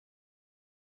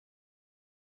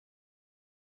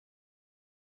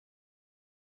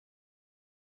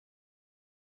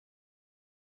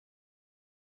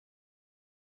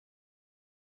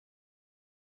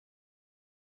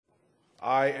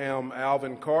I am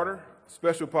Alvin Carter,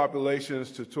 Special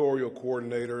Populations Tutorial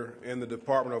Coordinator in the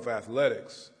Department of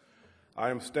Athletics.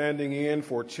 I am standing in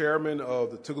for Chairman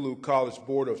of the Tougaloo College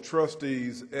Board of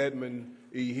Trustees, Edmund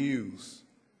E. Hughes.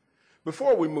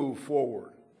 Before we move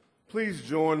forward, please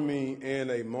join me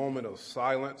in a moment of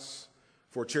silence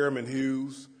for Chairman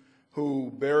Hughes,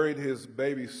 who buried his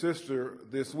baby sister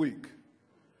this week.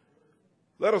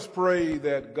 Let us pray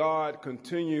that God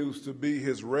continues to be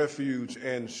his refuge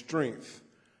and strength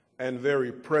and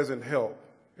very present help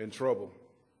in trouble.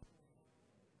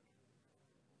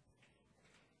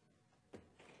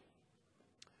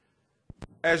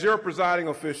 As your presiding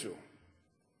official,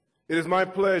 it is my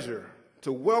pleasure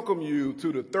to welcome you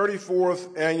to the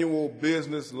 34th Annual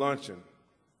Business Luncheon.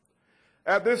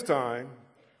 At this time,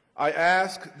 I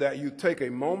ask that you take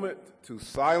a moment to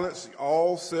silence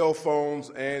all cell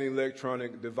phones and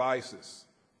electronic devices.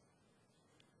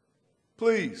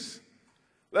 Please,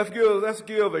 let's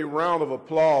give a round of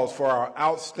applause for our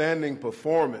outstanding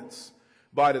performance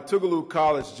by the Tougaloo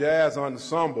College Jazz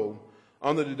Ensemble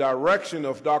under the direction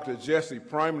of Dr. Jesse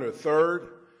Primer III,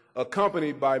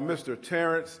 accompanied by Mr.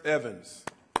 Terrence Evans.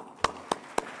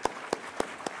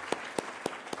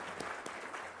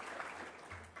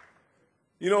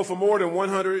 You know, for more than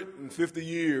 150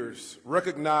 years,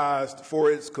 recognized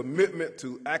for its commitment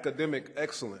to academic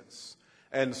excellence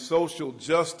and social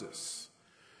justice,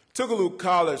 Tougaloo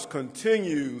College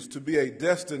continues to be a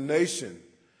destination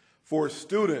for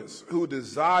students who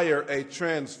desire a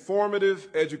transformative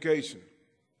education.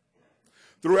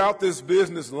 Throughout this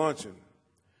business luncheon,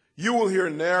 you will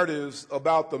hear narratives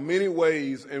about the many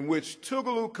ways in which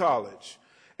Tougaloo College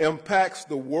impacts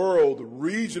the world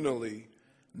regionally,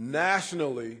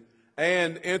 nationally,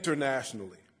 and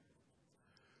internationally.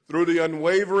 Through the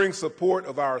unwavering support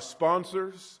of our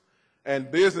sponsors and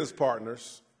business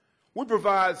partners, we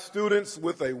provide students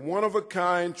with a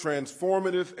one-of-a-kind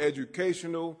transformative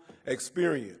educational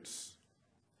experience.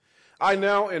 I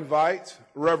now invite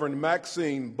Reverend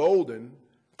Maxine Bolden,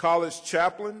 college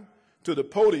chaplain, to the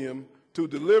podium to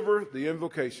deliver the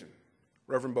invocation.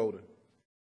 Reverend Bolden.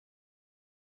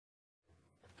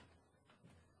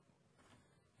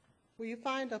 Will you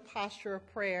find a posture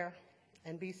of prayer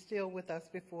and be still with us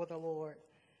before the Lord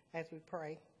as we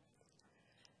pray?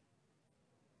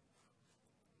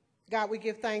 God, we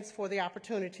give thanks for the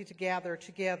opportunity to gather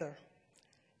together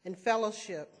in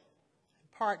fellowship,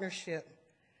 partnership,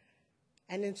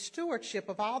 and in stewardship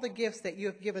of all the gifts that you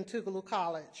have given Tougaloo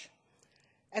College.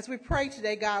 As we pray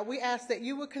today, God, we ask that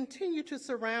you would continue to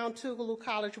surround Tougaloo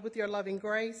College with your loving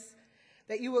grace,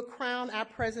 that you would crown our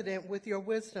president with your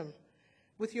wisdom,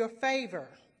 with your favor,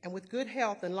 and with good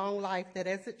health and long life, that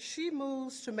as she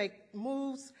moves to make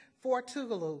moves for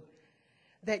Tougaloo,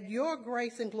 that your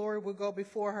grace and glory will go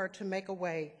before her to make a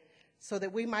way so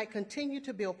that we might continue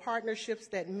to build partnerships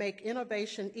that make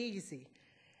innovation easy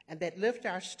and that lift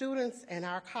our students and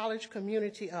our college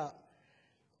community up.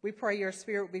 We pray your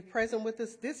spirit will be present with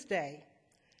us this day,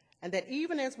 and that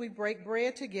even as we break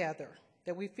bread together,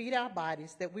 that we feed our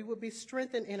bodies, that we will be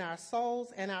strengthened in our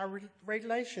souls and our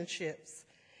relationships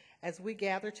as we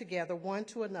gather together one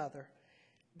to another.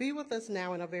 Be with us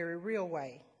now in a very real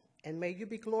way, and may you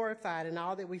be glorified in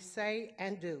all that we say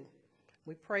and do.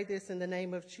 We pray this in the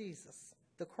name of Jesus,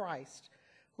 the Christ,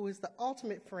 who is the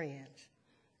ultimate friend.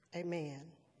 Amen.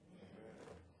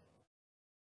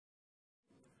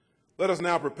 Let us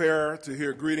now prepare to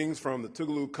hear greetings from the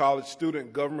Tougaloo College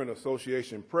Student Government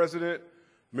Association President,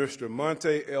 Mr.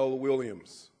 Monte L.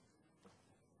 Williams.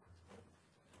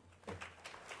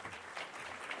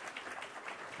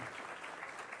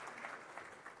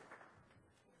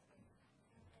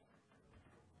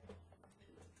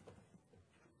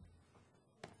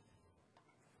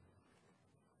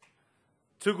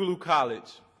 Tougaloo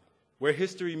College, where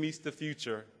history meets the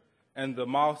future and the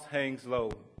moss hangs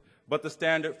low, but the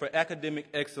standard for academic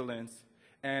excellence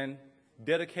and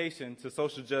dedication to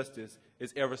social justice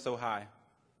is ever so high.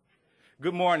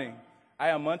 Good morning. I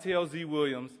am Montel Z.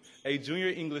 Williams, a junior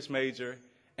English major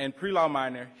and pre-law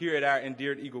minor here at our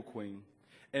endeared Eagle Queen.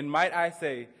 And might I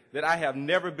say that I have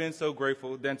never been so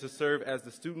grateful than to serve as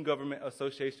the Student Government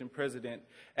Association president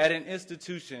at an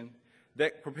institution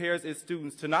that prepares its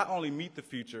students to not only meet the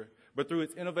future, but through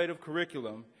its innovative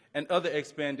curriculum and other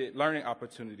expanded learning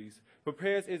opportunities,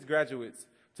 prepares its graduates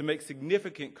to make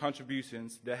significant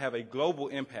contributions that have a global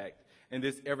impact in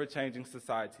this ever-changing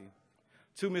society.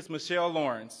 To Ms. Michelle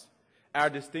Lawrence, our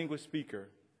distinguished speaker,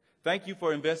 thank you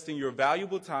for investing your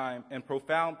valuable time and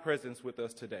profound presence with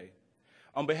us today.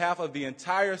 On behalf of the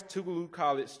entire Tougaloo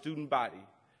College student body,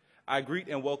 I greet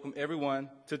and welcome everyone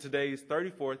to today's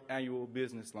 34th Annual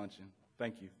Business Luncheon.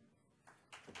 Thank you.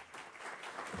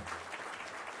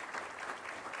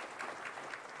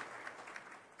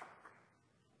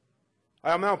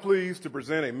 I am now pleased to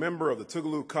present a member of the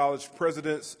Tougaloo College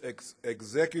President's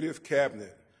Executive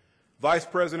Cabinet, Vice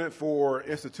President for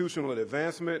Institutional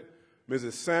Advancement,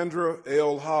 Mrs. Sandra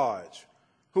L. Hodge,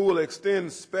 who will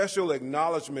extend special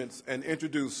acknowledgments and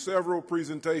introduce several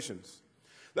presentations.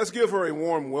 Let's give her a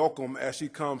warm welcome as she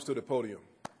comes to the podium.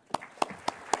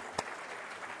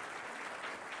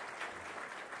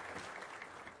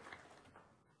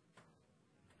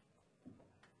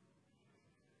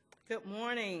 Good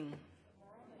morning,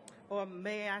 or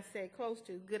may I say close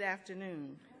to good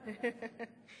afternoon.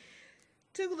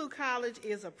 Tougaloo College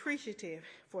is appreciative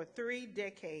for 3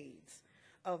 decades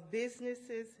of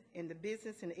businesses in the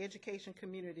business and education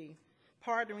community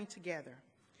partnering together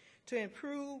to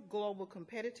improve global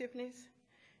competitiveness,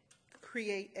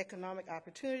 create economic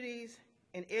opportunities,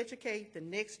 and educate the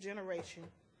next generation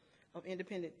of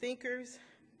independent thinkers,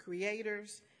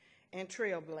 creators, and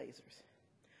trailblazers,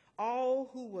 all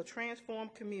who will transform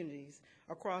communities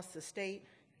across the state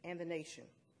and the nation.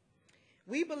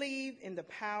 We believe in the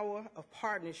power of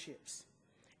partnerships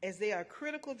as they are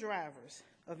critical drivers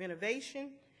of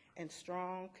innovation and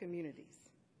strong communities.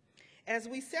 As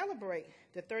we celebrate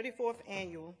the 34th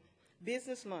Annual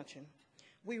Business Luncheon,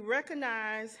 we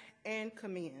recognize and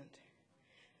commend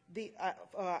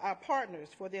our partners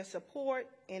for their support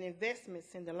and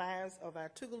investments in the lives of our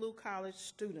Tougaloo College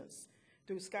students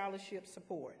through scholarship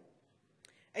support.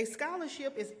 A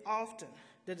scholarship is often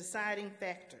the deciding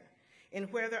factor in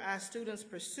whether our students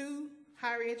pursue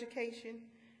higher education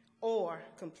or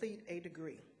complete a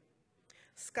degree.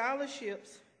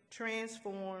 Scholarships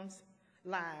transforms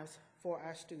lives for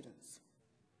our students.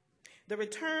 The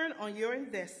return on your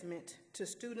investment to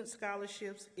student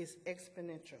scholarships is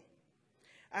exponential.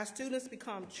 Our students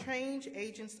become change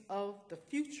agents of the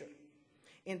future,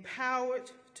 empowered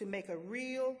to make a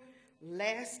real,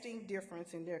 lasting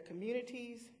difference in their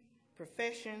communities,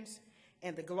 professions,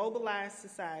 and the globalized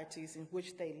societies in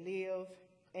which they live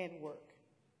and work.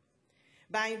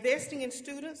 By investing in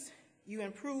students, you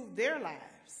improve their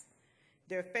lives,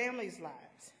 their families'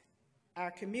 lives, our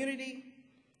community,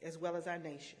 as well as our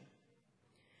nation.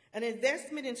 An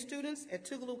investment in students at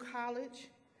Tougaloo College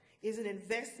is an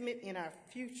investment in our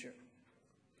future.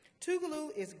 Tougaloo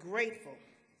is grateful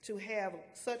to have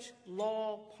such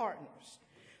loyal partners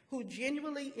who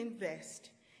genuinely invest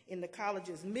in the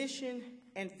college's mission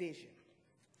and vision.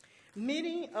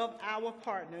 Many of our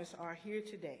partners are here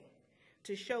today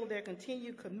to show their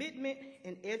continued commitment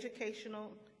in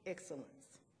educational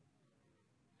excellence.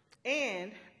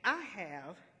 And I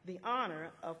have the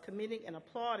honor of commending and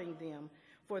applauding them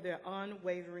for their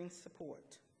unwavering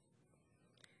support.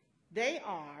 They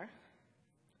are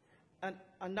an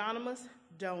anonymous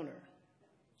donor.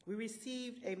 We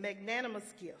received a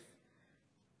magnanimous gift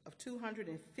of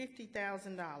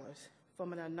 $250,000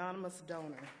 from an anonymous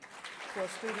donor for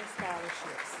student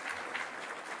scholarships.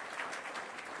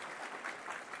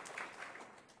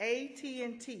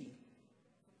 AT&T,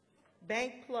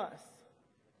 Bank Plus,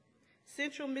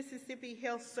 Central Mississippi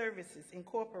Health Services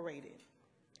Incorporated,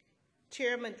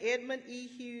 Chairman Edmund E.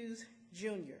 Hughes,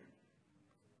 Jr.,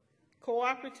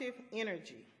 Cooperative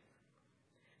Energy,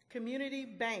 Community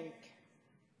Bank,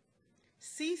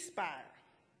 C-Spire,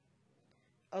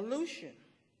 Aleutian,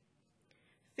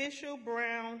 Fisher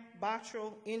Brown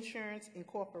Bottrell Insurance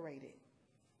Incorporated,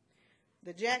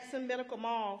 the Jackson Medical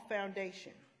Mall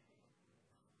Foundation,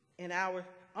 and our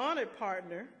honored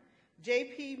partner,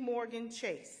 J.P. Morgan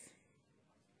Chase,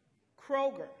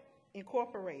 Kroger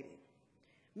Incorporated,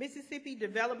 Mississippi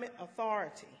Development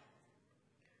Authority,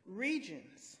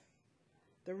 Regions,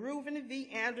 the Reuben V.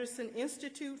 Anderson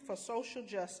Institute for Social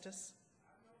Justice,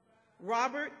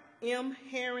 Robert M.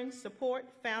 Herring Support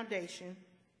Foundation,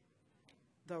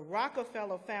 the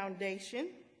Rockefeller Foundation,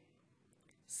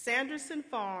 Sanderson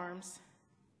Farms,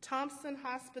 Thompson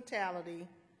Hospitality,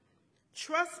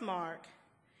 Trustmark,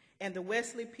 and the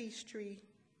Wesley Peachtree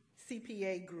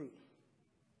CPA Group.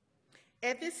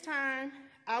 At this time,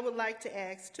 I would like to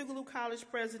ask Tougaloo College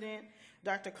President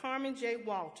Dr. Carmen J.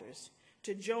 Walters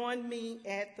to join me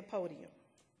at the podium.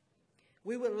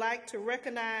 We would like to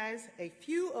recognize a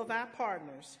few of our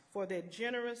partners for their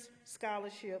generous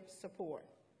scholarship support.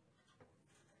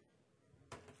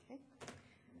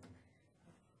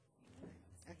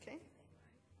 Okay.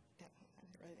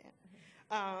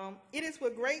 It is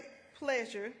with great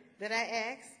pleasure that I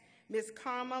ask Ms.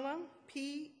 Carmela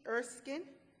P. Erskine,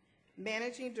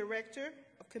 Managing Director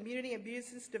of Community and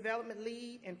Business Development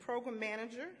Lead and Program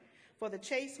Manager for the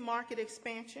Chase Market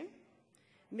Expansion,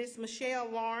 Ms. Michelle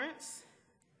Lawrence,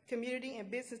 Community and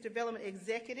Business Development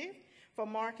Executive for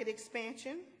Market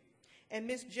Expansion, and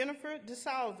Ms. Jennifer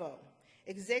DeSalvo,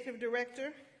 Executive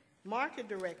Director Market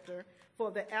Director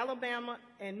for the Alabama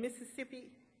and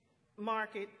Mississippi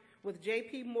market with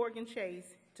J.P. Morgan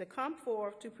Chase to come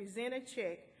forth to present a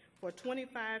check for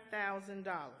 $25,000.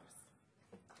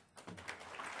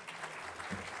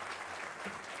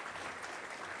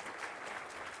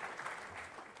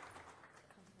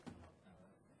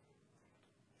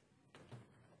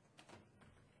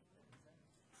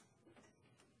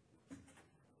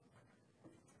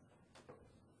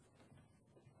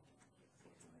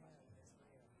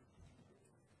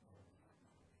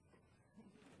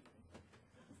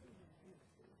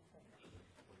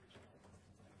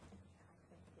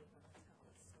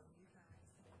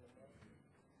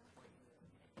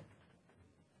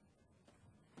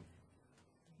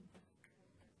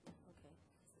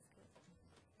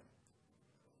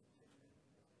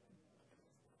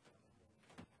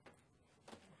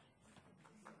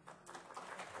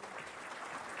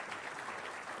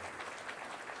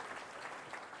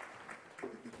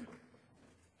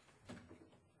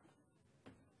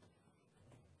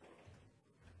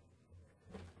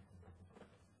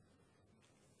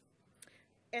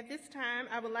 At this time,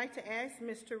 I would like to ask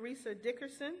Ms. Teresa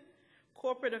Dickerson,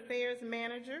 Corporate Affairs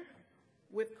Manager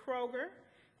with Kroger,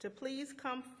 to please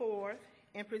come forth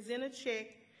and present a check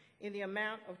in the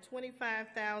amount of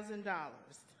 $25,000.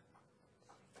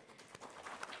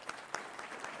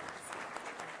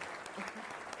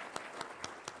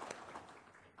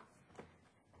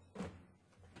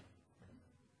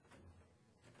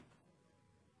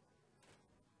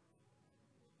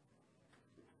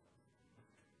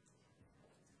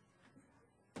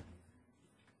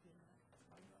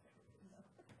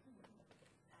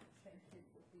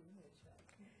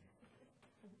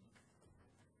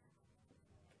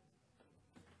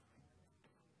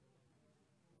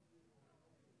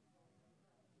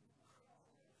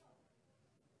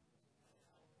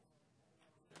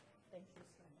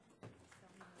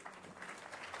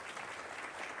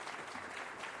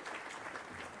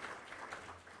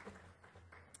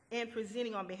 And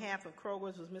presenting on behalf of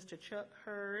Kroger's was Mr. Chuck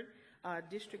Hurd,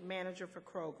 District Manager for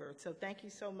Kroger. So thank you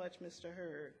so much, Mr.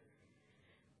 Hurd.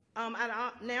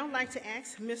 I'd now like to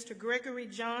ask Mr. Gregory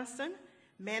Johnson,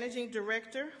 Managing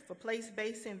Director for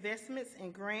Place-Based Investments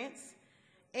and Grants,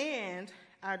 and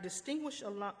our distinguished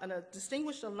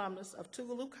alumnus of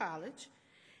Tougaloo College,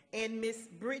 and Ms.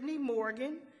 Brittany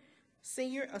Morgan,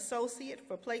 Senior Associate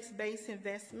for Place-Based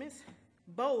Investments,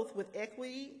 both with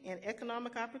Equity and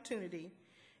Economic Opportunity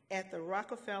at the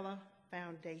Rockefeller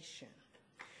Foundation.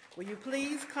 Will you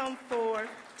please come forward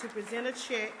to present a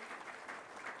check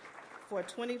for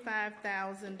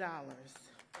 $25,000?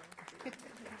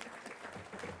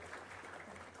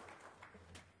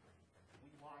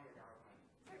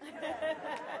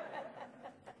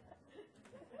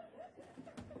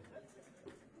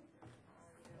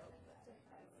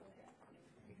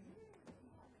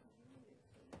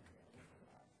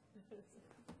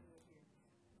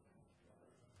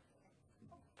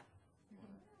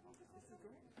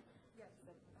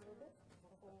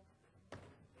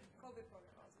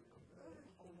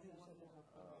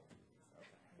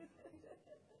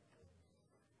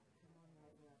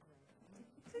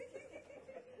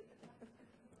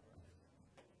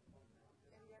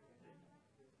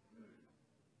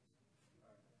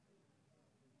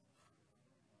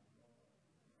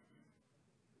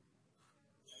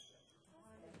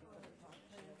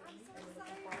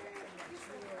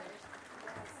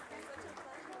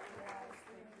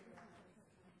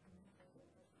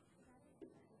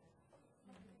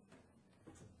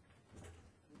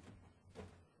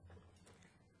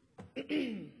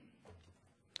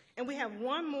 And we have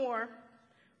one more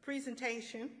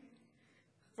presentation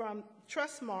from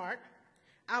Trustmark.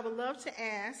 I would love to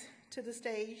ask to the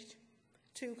stage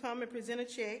to come and present a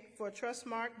check for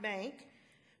Trustmark Bank,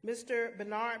 Mr.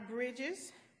 Bernard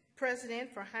Bridges,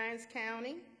 President for Hinds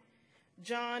County,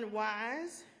 John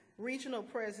Wise, Regional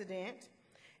President,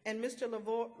 and Mr.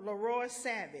 Leroy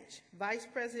Savage, Vice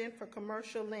President for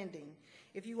Commercial Lending.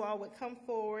 If you all would come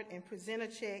forward and present a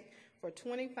check for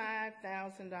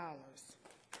 $25,000.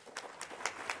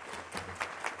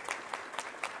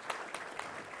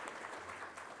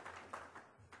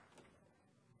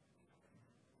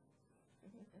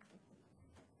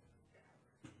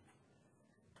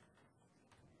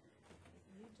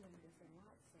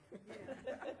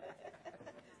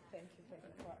 Thank you for the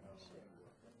partnership.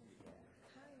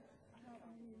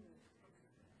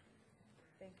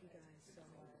 Thank you guys so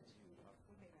much. Thank you all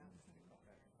so much.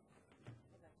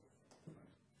 Thank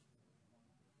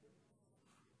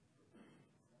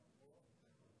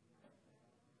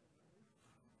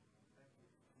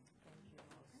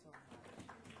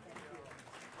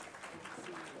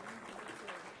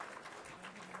you.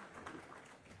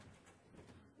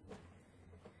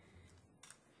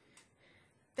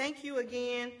 Thank you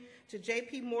again to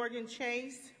J.P. Morgan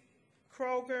Chase,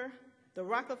 Kroger, the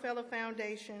Rockefeller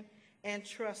Foundation, and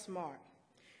Trustmark.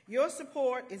 Your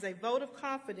support is a vote of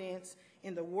confidence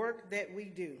in the work that we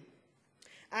do.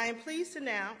 I am pleased to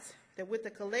announce that with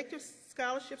the collective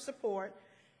scholarship support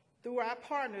through our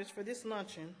partners for this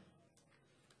luncheon,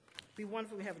 it'd be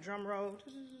wonderful if we have a drum roll.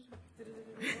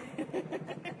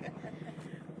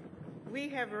 We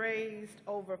have raised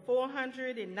over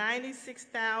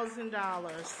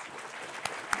 $496,000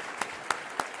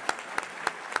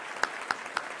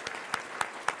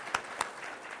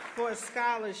 for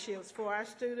scholarships for our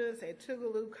students at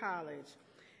Tougaloo College.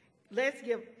 Let's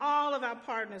give all of our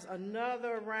partners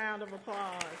another round of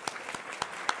applause.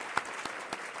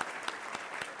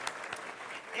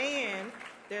 And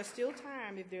there's still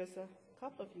time if there's a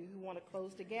couple of you who want to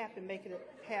close the gap and make it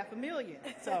 $500,000.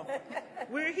 So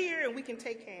we're here and we can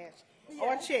take cash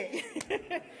or check.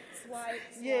 Swipe.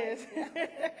 Yes.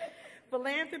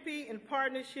 Philanthropy and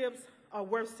partnerships are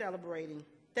worth celebrating.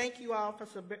 Thank you all for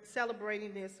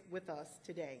celebrating this with us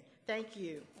today. Thank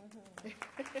you.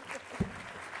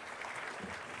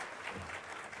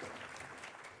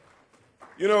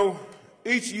 You know,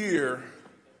 each year,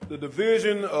 the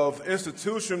Division of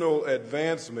Institutional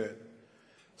Advancement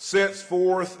sets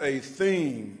forth a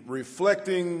theme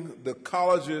reflecting the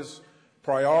college's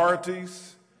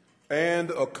priorities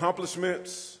and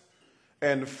accomplishments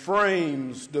and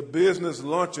frames the business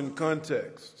luncheon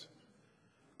context.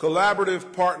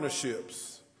 Collaborative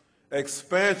partnerships,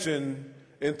 expansion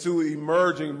into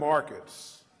emerging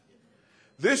markets.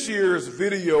 This year's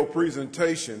video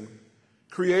presentation,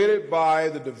 created by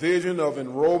the Division of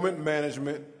Enrollment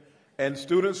Management and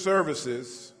Student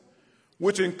Services,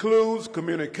 which includes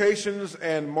communications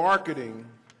and marketing,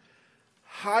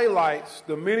 highlights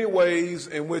the many ways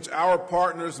in which our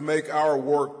partners make our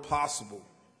work possible.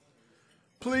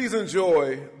 Please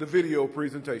enjoy the video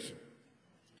presentation.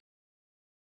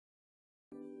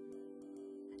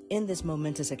 In this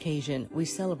momentous occasion, we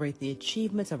celebrate the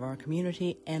achievements of our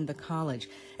community and the college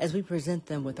as we present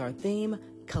them with our theme,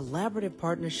 Collaborative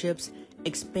Partnerships,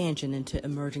 Expansion into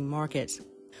Emerging Markets.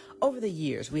 Over the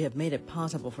years, we have made it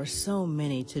possible for so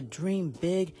many to dream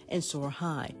big and soar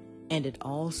high, and it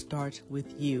all starts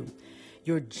with you.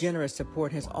 Your generous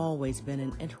support has always been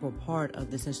an integral part of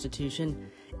this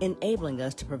institution, enabling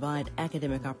us to provide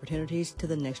academic opportunities to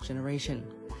the next generation.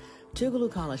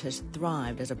 Tougaloo College has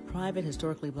thrived as a private,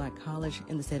 historically black college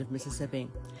in the state of Mississippi.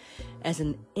 As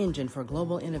an engine for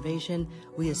global innovation,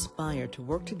 we aspire to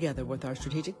work together with our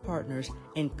strategic partners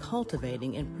in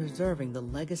cultivating and preserving the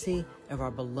legacy of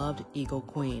our beloved Eagle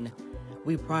Queen.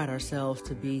 We pride ourselves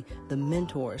to be the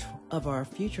mentors of our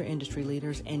future industry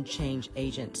leaders and change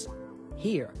agents.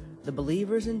 Here, the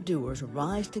believers and doers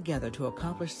rise together to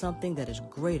accomplish something that is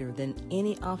greater than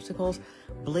any obstacles,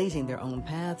 blazing their own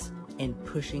paths and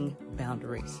pushing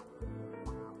boundaries.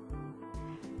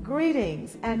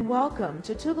 Greetings and welcome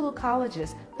to Tougaloo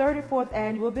College's 34th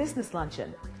Annual Business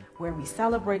Luncheon, where we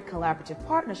celebrate collaborative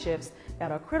partnerships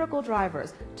that are critical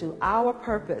drivers to our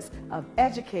purpose of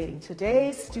educating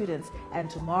today's students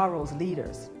and tomorrow's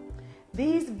leaders.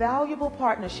 These valuable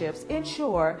partnerships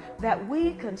ensure that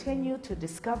we continue to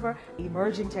discover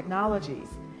emerging technologies,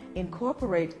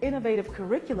 incorporate innovative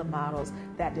curriculum models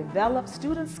that develop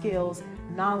student skills,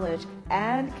 knowledge,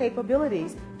 and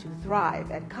capabilities to thrive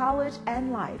at college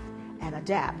and life and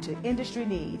adapt to industry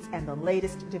needs and the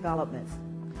latest developments.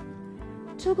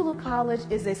 Tougaloo College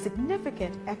is a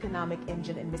significant economic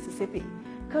engine in Mississippi,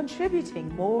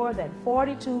 contributing more than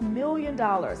 $42 million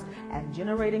and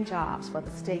generating jobs for the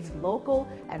state's local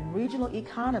and regional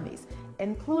economies,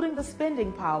 including the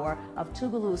spending power of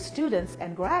Tougaloo's students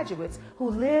and graduates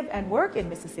who live and work in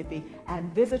Mississippi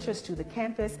and visitors to the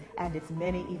campus and its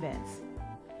many events.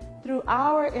 Through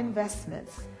our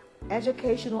investments,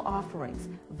 educational offerings,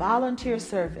 volunteer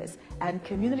service, and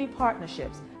community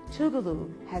partnerships, Tougaloo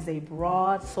has a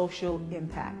broad social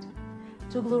impact.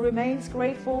 Tougaloo remains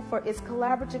grateful for its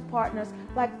collaborative partners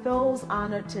like those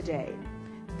honored today.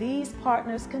 These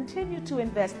partners continue to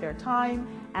invest their time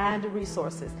and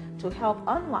resources to help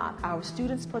unlock our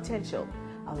students' potential,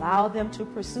 allow them to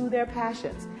pursue their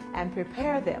passions, and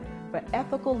prepare them for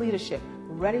ethical leadership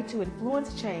ready to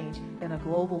influence change in a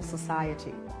global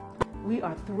society. We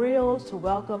are thrilled to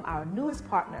welcome our newest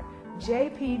partner,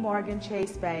 J.P. Morgan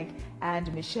Chase Bank,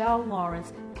 and Michelle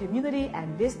Lawrence, Community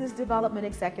and Business Development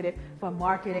Executive for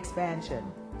Market Expansion.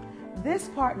 This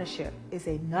partnership is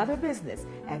another business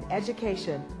and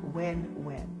education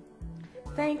win-win.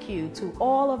 Thank you to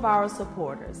all of our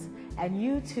supporters, and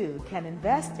you too can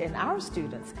invest in our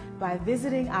students by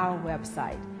visiting our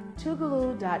website,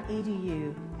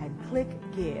 tougaloo.edu, and click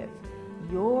Give.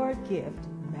 Your gift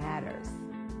matters.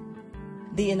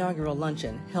 The inaugural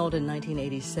luncheon, held in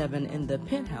 1987 in the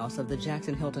penthouse of the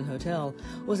Jackson Hilton Hotel,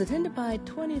 was attended by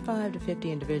 25 to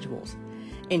 50 individuals.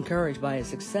 Encouraged by its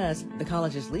success, the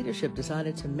college's leadership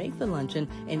decided to make the luncheon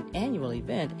an annual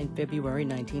event in February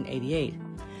 1988.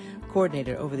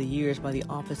 Coordinated over the years by the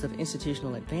Office of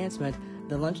Institutional Advancement,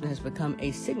 the luncheon has become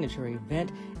a signature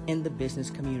event in the business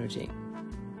community.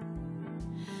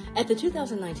 At the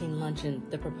 2019 luncheon,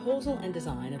 the proposal and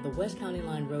design of the West County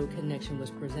Line Road connection was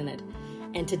presented.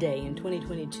 And today, in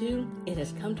 2022, it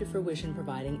has come to fruition,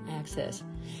 providing access.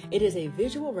 It is a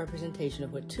visual representation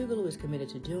of what Tougaloo is committed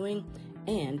to doing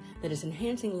and that is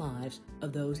enhancing lives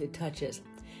of those it touches.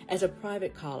 As a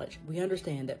private college, we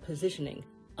understand that positioning,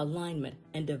 alignment,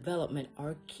 and development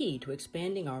are key to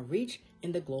expanding our reach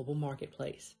in the global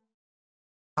marketplace.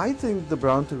 I think the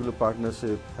Brown-Tougaloo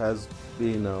partnership has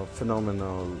been a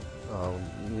phenomenal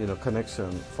connection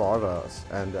for us,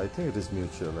 and I think it is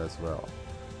mutual as well.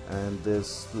 And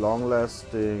this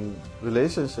long-lasting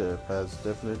relationship has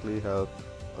definitely helped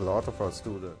a lot of our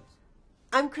students.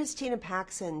 I'm Christina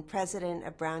Paxson, president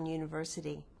of Brown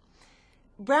University.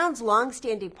 Brown's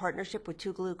long-standing partnership with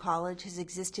Tougaloo College has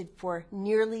existed for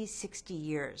nearly 60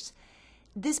 years.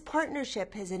 This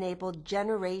partnership has enabled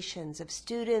generations of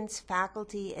students,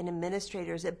 faculty, and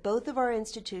administrators at both of our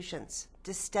institutions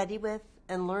to study with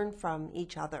and learn from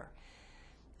each other.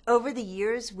 Over the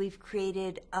years, we've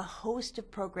created a host of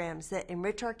programs that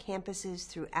enrich our campuses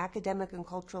through academic and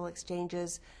cultural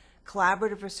exchanges,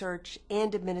 collaborative research,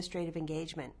 and administrative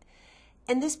engagement.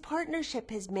 And this partnership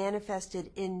has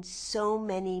manifested in so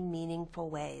many meaningful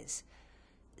ways.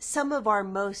 Some of our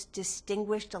most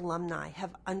distinguished alumni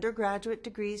have undergraduate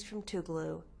degrees from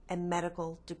Tougaloo and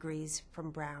medical degrees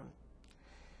from Brown.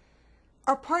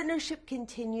 Our partnership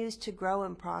continues to grow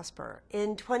and prosper.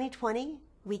 In 2020,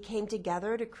 we came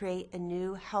together to create a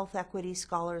new Health Equity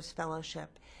Scholars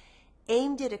Fellowship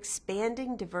aimed at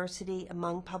expanding diversity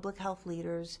among public health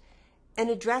leaders and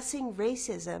addressing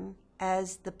racism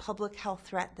as the public health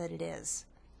threat that it is.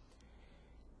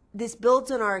 This builds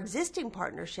on our existing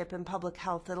partnership in public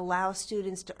health that allows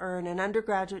students to earn an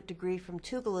undergraduate degree from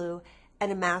Tougaloo and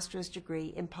a master's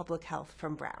degree in public health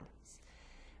from Brown.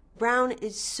 Brown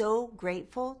is so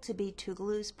grateful to be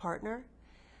Tougaloo's partner.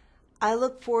 I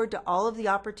look forward to all of the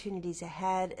opportunities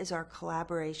ahead as our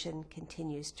collaboration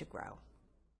continues to grow.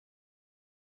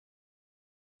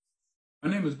 My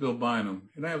name is Bill Bynum,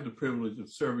 and I have the privilege of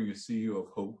serving as CEO of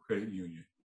Hope Credit Union.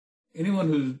 Anyone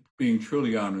who's being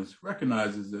truly honest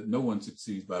recognizes that no one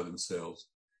succeeds by themselves.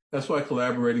 That's why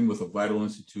collaborating with a vital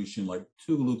institution like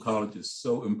Tougaloo College is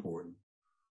so important.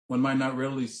 One might not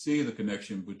readily see the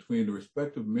connection between the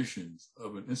respective missions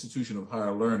of an institution of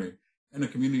higher learning and a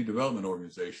community development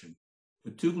organization.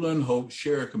 But Tougaloo and Hope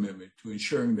share a commitment to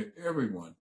ensuring that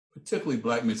everyone, particularly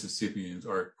Black Mississippians,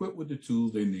 are equipped with the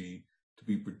tools they need to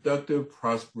be productive,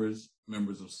 prosperous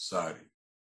members of society.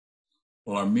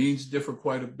 While our means differ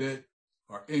quite a bit,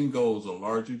 our end goals are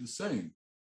largely the same.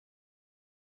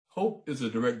 Hope is a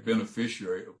direct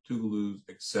beneficiary of Tougaloo's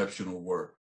exceptional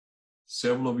work.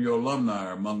 Several of your alumni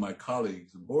are among my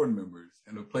colleagues and board members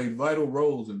and have played vital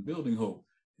roles in building Hope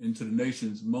into the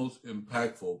nation's most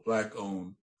impactful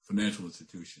Black-owned financial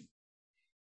institution.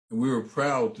 And we were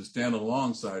proud to stand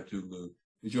alongside Tougaloo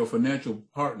as your financial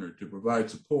partner to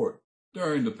provide support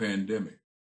during the pandemic.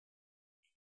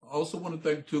 I also want to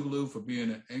thank Tougaloo for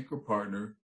being an anchor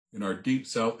partner in our Deep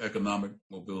South Economic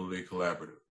Mobility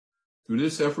Collaborative. Through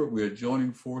this effort, we are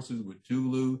joining forces with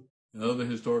Tougaloo and other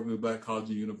historically Black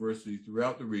colleges and universities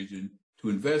throughout the region to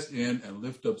invest in and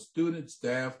lift up students,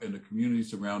 staff, and the community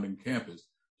surrounding campus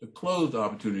to close the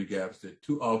opportunity gaps that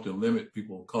too often limit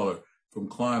people of color from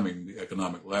climbing the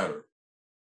economic ladder.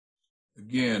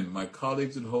 Again, my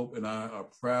colleagues at Hope and I are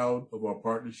proud of our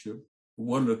partnership with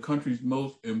one of the country's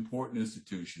most important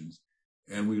institutions,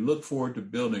 and we look forward to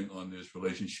building on this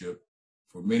relationship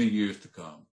for many years to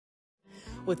come.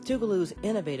 With Tougaloo's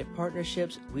innovative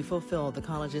partnerships, we fulfill the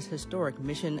college's historic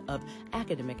mission of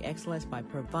academic excellence by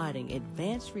providing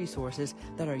advanced resources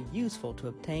that are useful to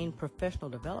obtain professional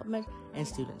development and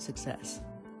student success.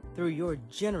 Through your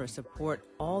generous support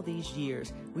all these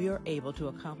years, we are able to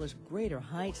accomplish greater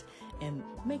heights and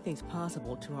make things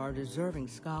possible to our deserving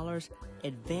scholars,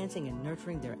 advancing and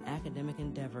nurturing their academic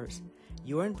endeavors.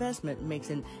 Your investment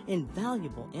makes an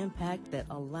invaluable impact that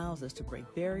allows us to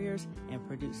break barriers and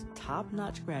produce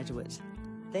top-notch graduates.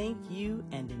 Thank you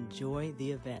and enjoy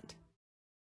the event.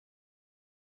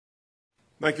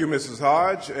 Thank you, Mrs.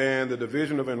 Hodge, and the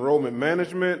Division of Enrollment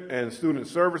Management and Student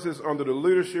Services under the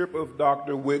leadership of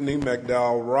Dr. Whitney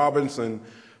McDowell Robinson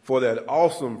for that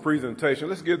awesome presentation.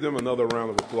 Let's give them another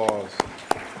round of applause.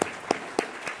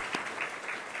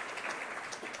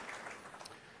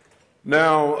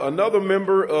 Now, another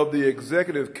member of the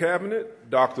Executive Cabinet,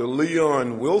 Dr.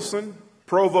 Leon Wilson,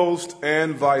 Provost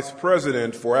and Vice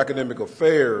President for Academic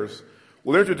Affairs,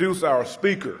 will introduce our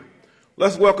speaker.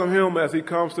 Let's welcome him as he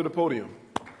comes to the podium.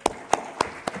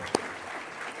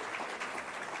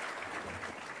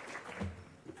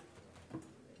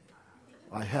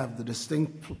 I have the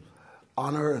distinct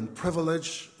honor and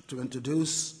privilege to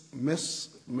introduce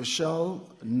Miss Michelle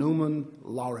Newman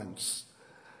Lawrence,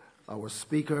 our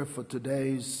speaker for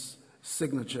today's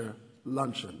signature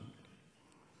luncheon.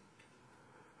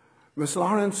 Ms.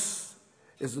 Lawrence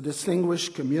is a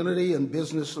distinguished community and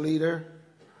business leader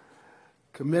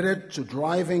committed to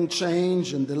driving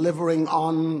change and delivering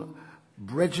on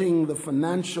bridging the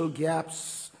financial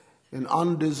gaps in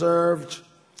undeserved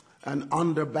and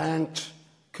underbanked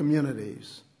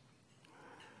communities.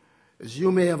 As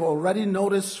you may have already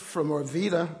noticed from her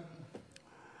vita,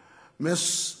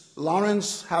 Ms.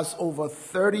 Lawrence has over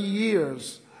 30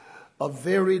 years of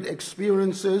varied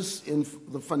experiences in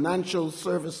the financial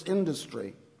service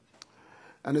industry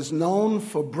and is known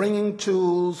for bringing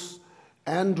tools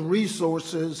and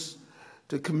resources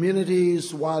to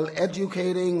communities while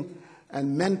educating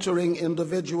and mentoring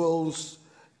individuals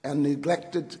and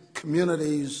neglected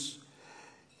communities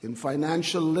in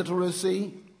financial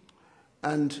literacy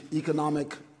and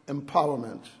economic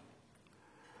empowerment.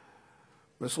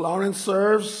 Ms. Lawrence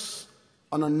serves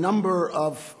on a number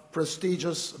of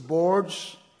prestigious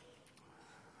boards,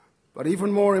 but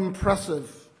even more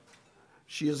impressive,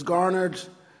 she has garnered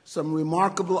some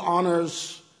remarkable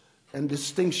honors and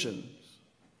distinctions.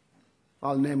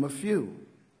 I'll name a few.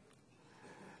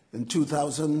 In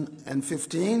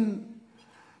 2015,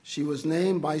 she was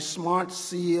named by Smart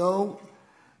CEO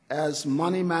as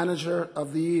Money Manager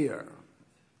of the Year.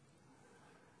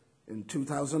 In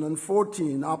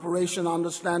 2014, Operation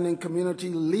Understanding Community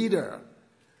Leader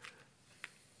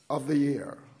of the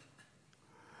Year.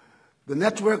 The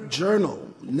Network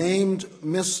Journal named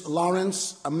Ms.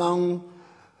 Lawrence among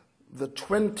the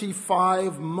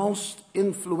 25 most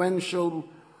influential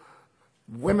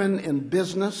women in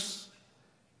business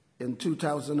in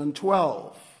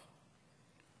 2012.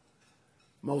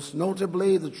 Most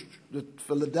notably, the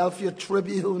Philadelphia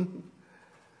Tribune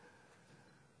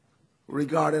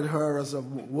regarded her as a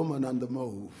woman on the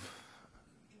move.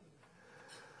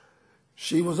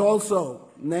 She was also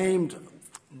named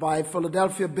by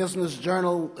Philadelphia Business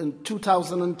Journal in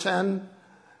 2010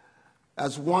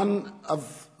 as one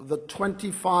of the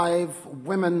 25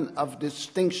 women of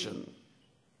distinction.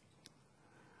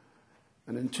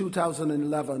 And in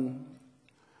 2011,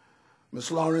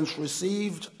 Ms. Lawrence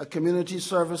received a community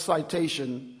service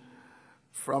citation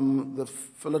from the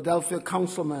Philadelphia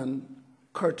Councilman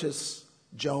Curtis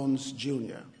Jones,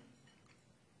 Jr.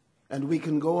 And we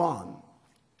can go on,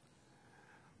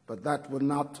 but that would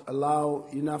not allow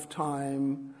enough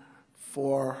time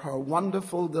for her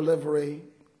wonderful delivery.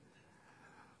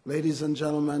 Ladies and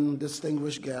gentlemen,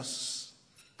 distinguished guests,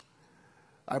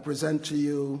 I present to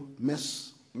you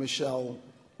Miss Michelle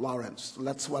Lawrence.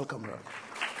 Let's welcome her.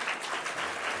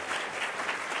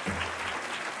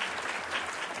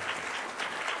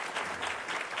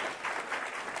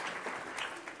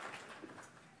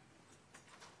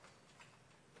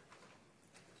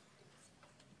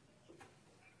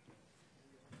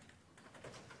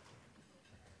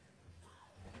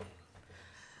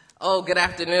 Oh, good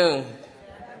afternoon.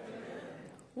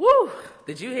 Woo!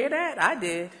 Did you hear that? I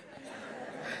did.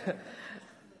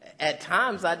 At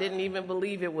times, I didn't even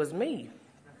believe it was me.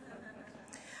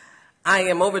 I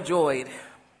am overjoyed.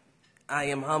 I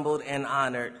am humbled and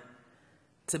honored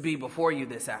to be before you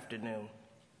this afternoon.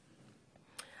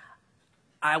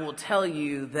 I will tell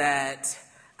you that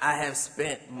I have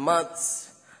spent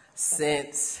months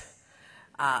since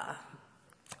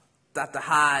Dr.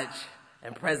 Hodge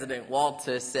and President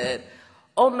Walter said,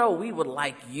 "Oh no, we would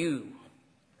like you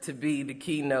to be the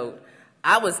keynote."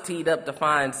 I was teed up to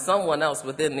find someone else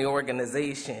within the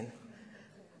organization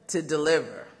to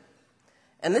deliver.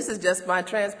 And this is just my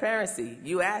transparency.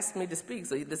 You asked me to speak,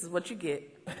 so this is what you get.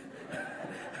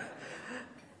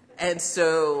 And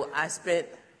so I spent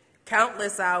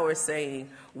countless hours saying,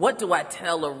 what do I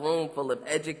tell a room full of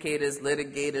educators,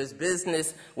 litigators,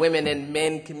 business women and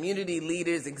men, community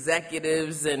leaders,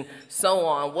 executives, and so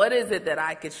on? What is it that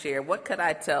I could share? What could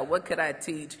I tell? What could I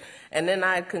teach? And then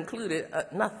I concluded,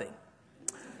 nothing.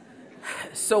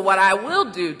 So what I will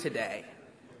do today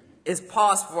is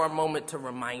pause for a moment to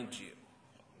remind you.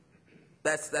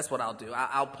 That's what I'll do.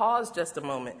 I'll pause just a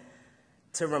moment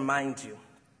to remind you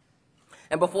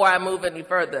And before I move any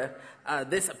further,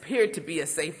 this appeared to be a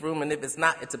safe room, and if it's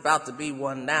not, it's about to be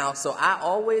one now. So I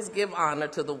always give honor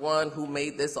to the one who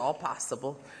made this all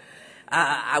possible.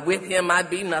 With him, I'd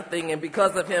be nothing, and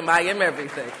because of him, I am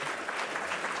everything.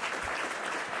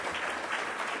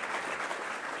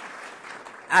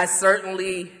 I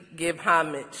certainly give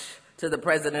homage to the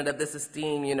president of this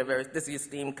esteemed university, this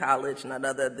esteemed college, none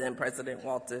other than President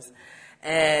Walters.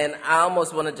 And I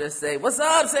almost want to just say, "What's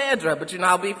up, Sandra?" But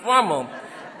I'll be formal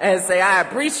and say, "I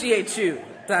appreciate you,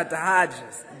 Dr.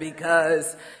 Hodges,"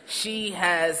 because she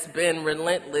has been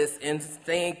relentless in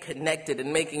staying connected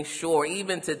and making sure,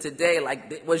 even to today,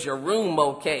 like, was your room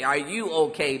okay? Are you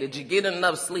okay? Did you get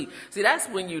enough sleep? See, that's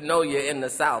when you know you're in the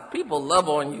South. People love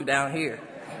on you down here.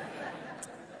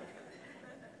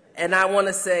 And I want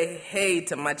to say, hey,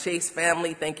 to my Chase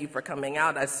family, thank you for coming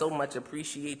out. I so much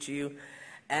appreciate you.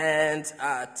 And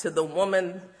to the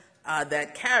woman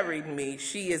that carried me,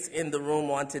 she is in the room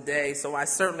on today, so I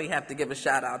certainly have to give a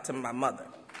shout out to my mother.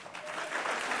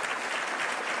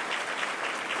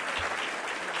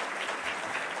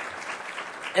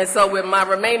 And so with my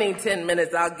remaining 10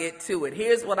 minutes, I'll get to it.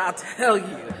 Here's what I'll tell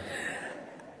you.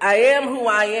 I am who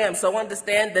I am, so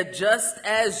understand that just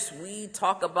as we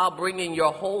talk about bringing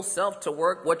your whole self to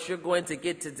work, what you're going to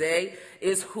get today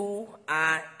is who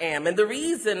I am. And the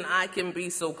reason I can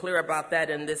be so clear about that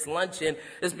in this luncheon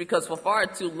is because for far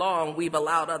too long, we've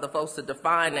allowed other folks to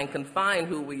define and confine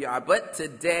who we are. But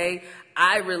today,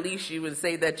 I release you and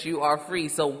say that you are free.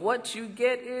 So what you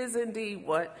get is indeed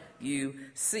what you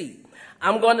see.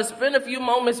 I'm going to spend a few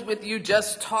moments with you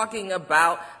just talking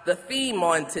about the theme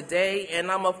on today,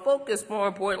 and I'm going to focus more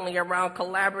importantly around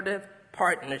collaborative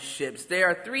partnerships. There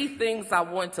are three things I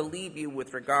want to leave you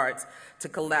with regards to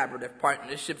collaborative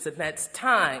partnerships, and that's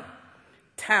time,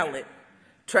 talent,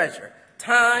 treasure.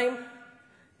 Time,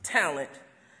 talent,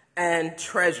 and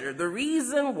treasure. The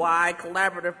reason why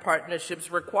collaborative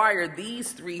partnerships require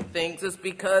these three things is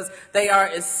because they are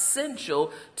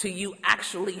essential to you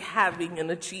actually having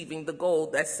and achieving the goal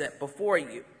that's set before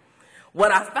you.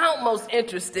 What I found most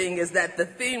interesting is that the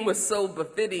theme was so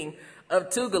befitting of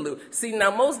Tougaloo. See,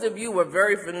 now most of you were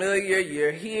very familiar.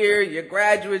 You're here, you're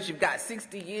graduates, you've got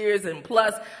 60 years and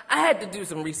plus. I had to do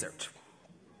some research.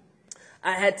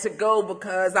 I had to go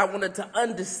because I wanted to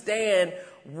understand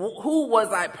who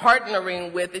was I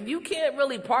partnering with, and you can't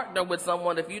really partner with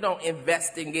someone if you don't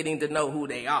invest in getting to know who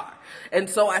they are. And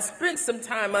so I spent some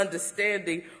time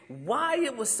understanding why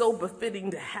it was so befitting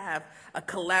to have a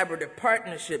collaborative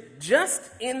partnership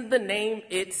just in the name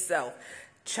itself.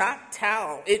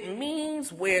 Choctaw, it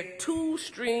means where two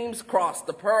streams cross,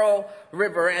 the Pearl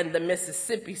River and the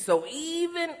Mississippi. So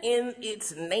even in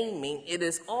its naming, it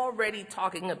is already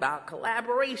talking about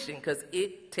collaboration because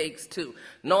it takes two.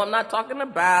 No, I'm not talking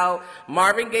about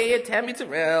Marvin Gaye and Tammy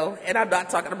Terrell, and I'm not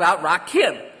talking about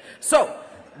Rakim. So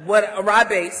what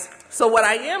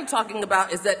I am talking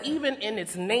about is that even in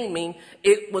its naming,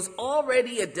 it was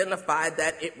already identified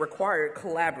that it required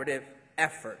collaborative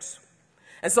efforts.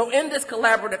 And so in this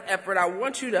collaborative effort, I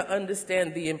want you to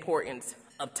understand the importance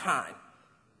of time,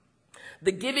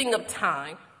 the giving of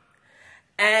time,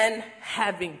 and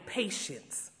having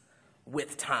patience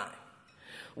with time.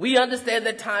 We understand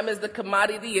that time is the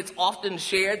commodity. It's often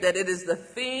shared that it is the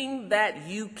thing that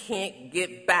you can't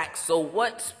get back. So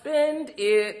what? Spend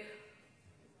it.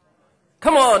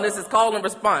 Come on, this is call and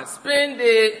response. Spend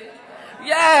it.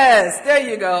 Yes, there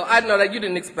you go. I know that you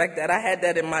didn't expect that. I had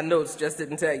that in my notes, just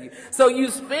didn't tell you. So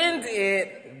you spend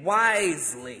it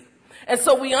wisely. And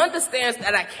so we understand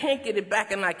that I can't get it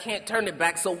back and I can't turn it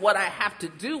back. So what I have to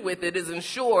do with it is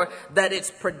ensure that it's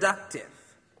productive.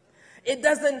 It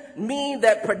doesn't mean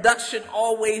that production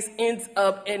always ends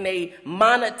up in a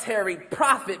monetary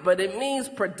profit, but it means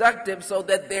productive so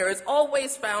that there is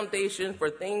always foundation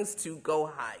for things to go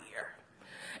higher.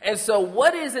 And so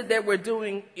what is it that we're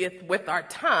doing with our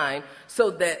time so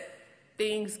that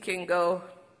things can go?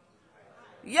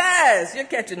 Yes, you're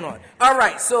catching on. All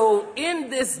right, so in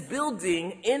this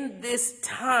building, in this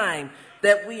time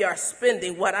that we are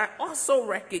spending, what I also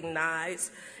recognize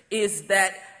is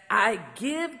that I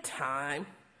give time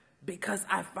because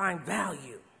I find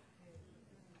value.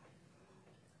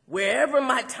 Wherever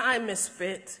my time is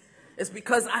spent, it's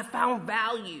because I found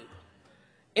value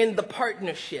in the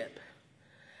partnership.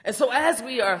 And so as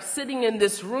we are sitting in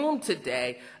this room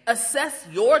today, assess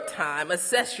your time,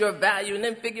 assess your value, and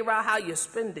then figure out how you're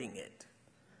spending it.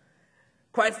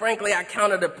 Quite frankly, I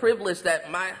count it a privilege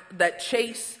that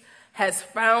Chase has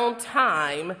found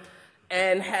time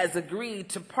and has agreed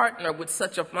to partner with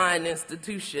such a fine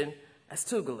institution as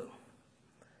Tougaloo.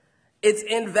 It's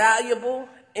invaluable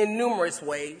in numerous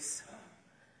ways.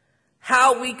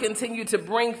 How we continue to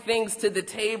bring things to the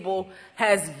table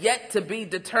has yet to be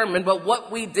determined. But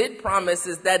what we did promise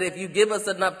is that if you give us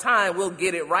enough time, we'll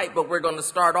get it right, but we're going to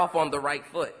start off on the right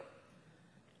foot.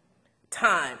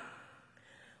 Time.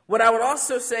 What I would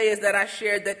also say is that I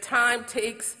shared that time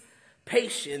takes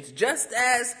patience, just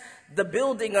as the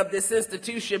building of this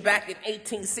institution back in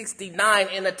 1869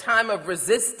 in a time of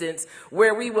resistance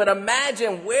where we would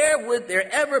imagine where would there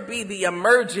ever be the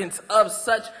emergence of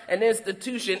such an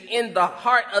institution in the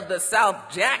heart of the South,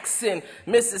 Jackson,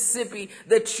 Mississippi,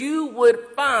 that you would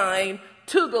find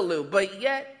Tougaloo. But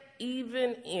yet,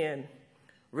 even in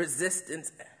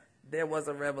resistance, there was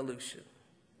a revolution.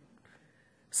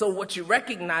 So what you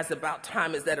recognize about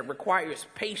time is that it requires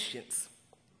patience.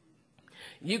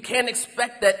 You can't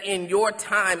expect that in your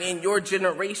time, in your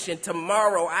generation,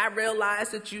 tomorrow. I realize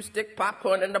that you stick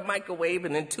popcorn in the microwave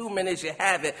and in 2 minutes you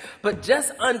have it. But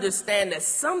just understand that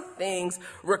some things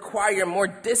require more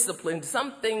discipline.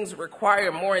 Some things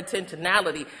require more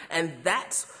intentionality. And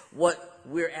that's what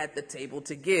we're at the table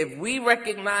to give. We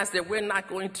recognize that we're not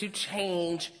going to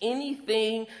change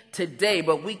anything today,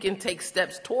 but we can take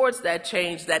steps towards that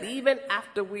change, that even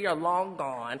after we are long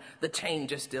gone, the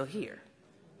change is still here.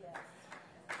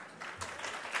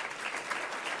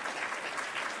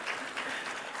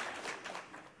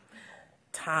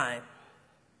 Time.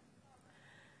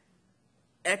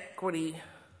 Equity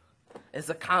is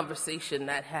a conversation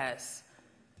that has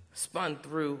spun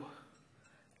through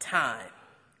time.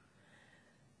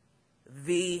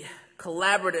 The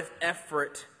collaborative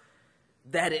effort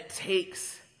that it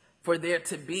takes for there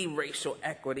to be racial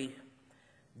equity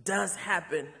does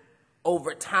happen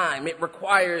over time. It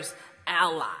requires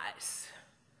allies.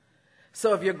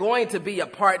 So if you're going to be a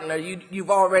partner, you've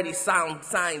already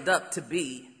signed up to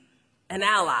be an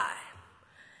ally.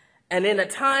 And in a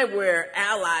time where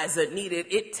allies are needed,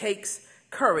 it takes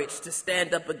courage to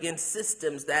stand up against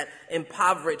systems that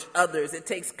impoverish others. It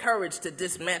takes courage to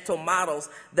dismantle models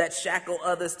that shackle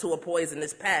others to a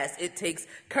poisonous past. It takes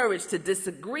courage to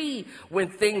disagree when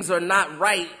things are not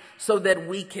right so that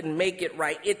we can make it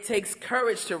right. It takes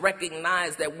courage to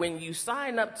recognize that when you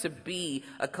sign up to be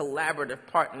a collaborative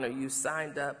partner, you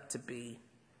signed up to be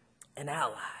an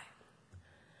ally.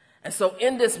 And so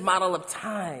in this model of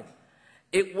time,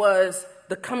 it was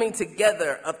the coming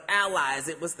together of allies.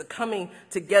 It was the coming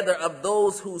together of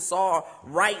those who saw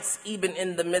rights even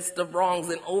in the midst of wrongs.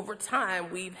 And over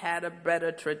time, we've had a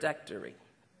better trajectory.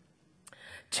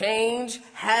 Change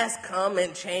has come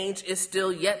and change is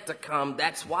still yet to come.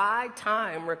 That's why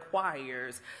time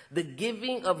requires the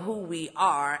giving of who we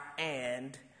are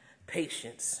and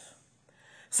patience.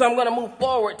 So I'm going to move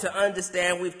forward to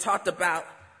understand we've talked about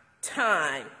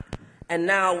time. And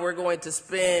now we're going to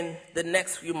spend the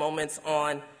next few moments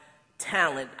on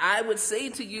talent. I would say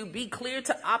to you, be clear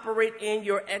to operate in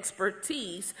your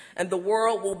expertise, and the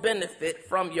world will benefit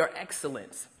from your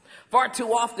excellence. Far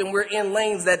too often, we're in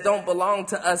lanes that don't belong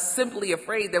to us, simply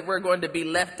afraid that we're going to be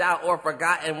left out or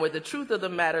forgotten, where the truth of the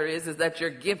matter is that your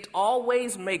gift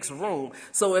always makes room.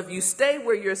 So if you stay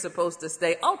where you're supposed to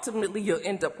stay, ultimately you'll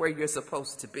end up where you're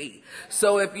supposed to be.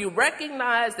 So if you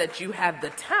recognize that you have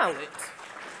the talent,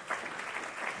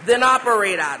 then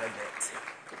operate out of it.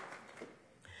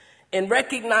 In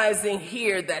recognizing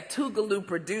here that Tougaloo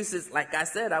produces, like I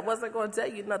said, I wasn't going to tell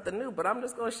you nothing new, but I'm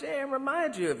just going to share and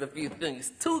remind you of a few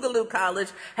things. Tougaloo College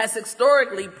has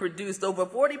historically produced over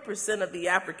 40% of the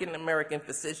African American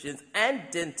physicians and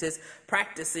dentists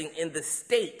practicing in the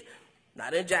state,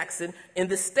 not in Jackson, in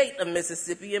the state of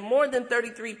Mississippi, and more than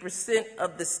 33%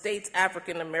 of the state's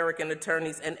African-American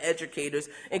attorneys and educators,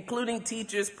 including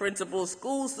teachers, principals,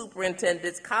 school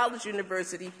superintendents, college,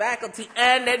 university, faculty,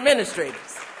 and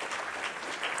administrators.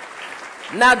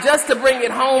 Now, just to bring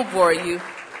it home for you,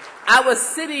 I was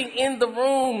sitting in the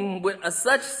room with a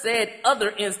such said other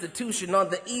institution on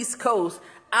the East Coast.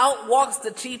 Out walks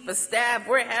the chief of staff.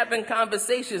 We're having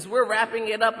conversations. We're wrapping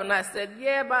it up. And I said,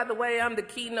 yeah, by the way, I'm the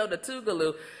keynote of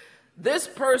Tougaloo. This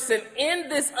person in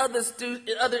this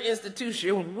other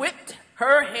institution whipped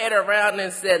her head around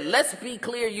and said, let's be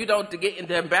clear, you don't get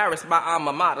to embarrass my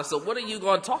alma mater. So what are you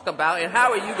going to talk about and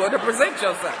how are you going to present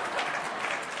yourself?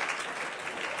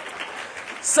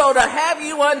 So to have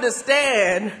you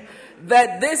understand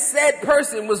that this said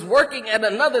person was working at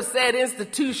another said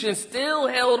institution, still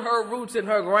held her roots and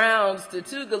her grounds to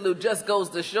Tougaloo, just goes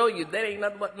to show you there ain't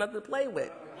nothing to play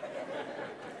with.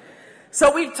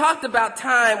 So we've talked about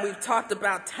time, we've talked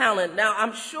about talent. Now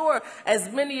I'm sure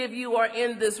as many of you are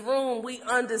in this room, we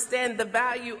understand the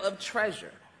value of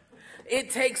treasure. It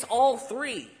takes all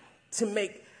three to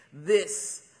make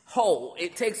this whole.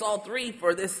 It takes all three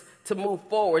for this to move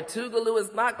forward. Tougaloo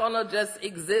is not going to just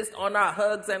exist on our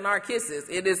hugs and our kisses.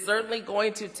 It is certainly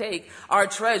going to take our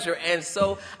treasure. And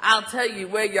so I'll tell you,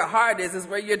 where your heart is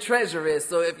where your treasure is.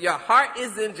 So if your heart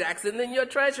is in Jackson, then your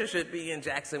treasure should be in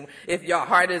Jackson. If your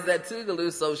heart is at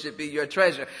Tougaloo, so should be your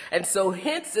treasure. And so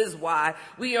hence is why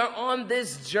we are on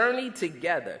this journey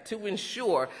together to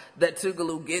ensure that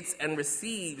Tougaloo gets and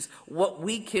receives what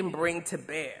we can bring to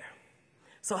bear.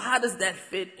 So how does that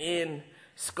fit in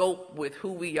scope with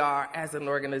who we are as an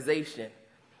organization?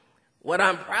 What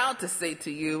I'm proud to say to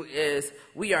you is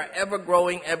we are ever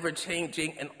growing, ever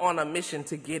changing, and on a mission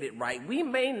to get it right. We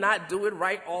may not do it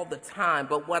right all the time,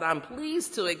 but what I'm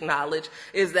pleased to acknowledge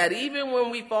is that even when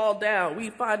we fall down,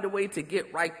 we find a way to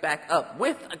get right back up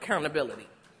with accountability.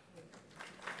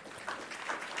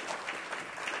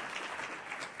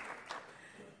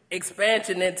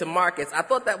 Expansion into markets. I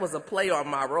thought that was a play on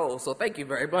my role, so thank you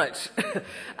very much.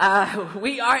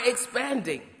 We are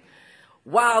expanding.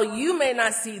 While you may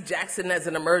not see Jackson as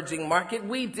an emerging market,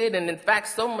 we did, and in fact,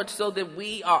 so much so that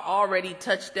we are already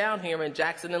touched down here in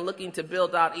Jackson and looking to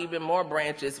build out even more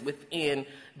branches within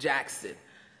Jackson.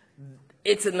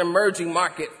 It's an emerging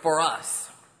market for us.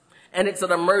 And it's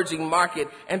an emerging market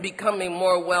and becoming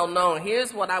more well-known.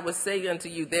 Here's what I would say unto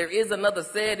you. There is another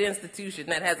said institution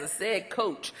that has a said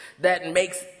coach that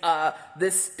makes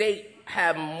this state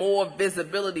have more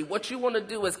visibility. What you want to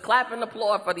do is clap and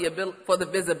applaud for the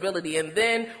visibility. And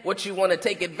then what you want to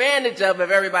take advantage of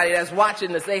everybody that's watching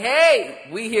to say, hey,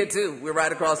 we here too. We're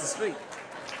right across the street.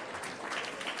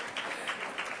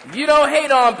 You don't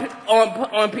hate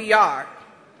on PR.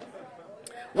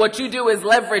 What you do is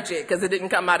leverage it because it didn't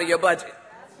come out of your budget.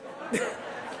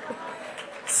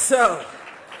 So,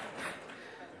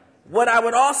 what I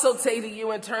would also say to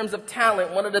you in terms of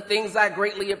talent, one of the things I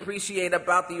greatly appreciate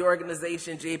about the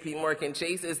organization J.P. Morgan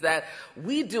Chase is that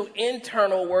we do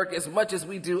internal work as much as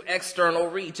we do external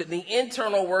reach. And the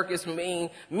internal work is meaning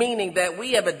that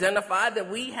we have identified that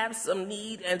we have some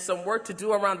need and some work to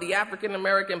do around the African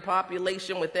American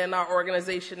population within our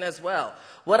organization as well.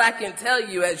 What I can tell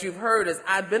you, as you've heard, is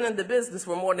I've been in the business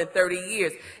for more than 30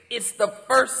 years. It's the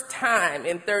first time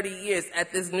in 30 years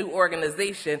at this new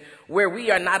organization where we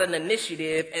are not an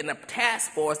initiative and a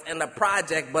task force and a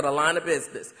project, but a line of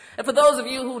business. And for those of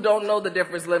you who don't know the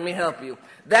difference, let me help you.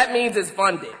 That means it's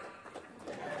funded.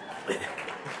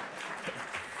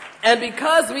 And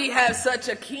because we have such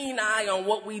a keen eye on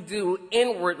what we do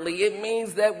inwardly, it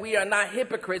means that we are not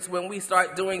hypocrites when we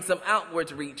start doing some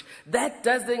outward reach. That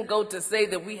doesn't go to say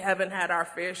that we haven't had our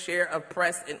fair share of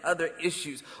press and other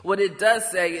issues. What it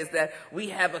does say is that we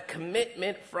have a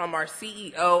commitment from our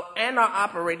CEO and our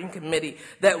operating committee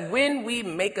that when we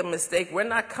make a mistake, we're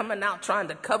not coming out trying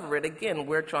to cover it again.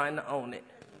 We're trying to own it.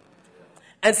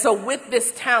 And so with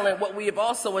this talent, what we have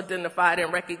also identified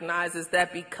and recognized is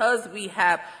that because we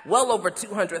have well over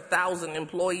 200,000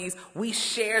 employees, we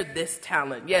share this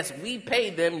talent. Yes, we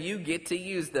pay them, you get to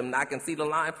use them. Now, I can see the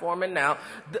line forming now.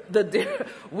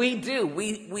 We do.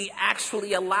 We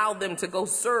actually allow them to go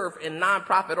serve in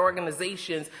nonprofit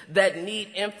organizations that need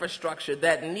infrastructure,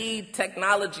 that need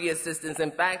technology assistance. In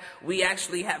fact, we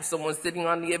actually have someone sitting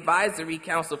on the advisory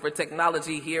council for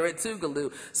technology here at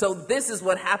Tougaloo. So this is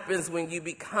what happens when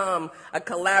you become a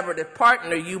collaborative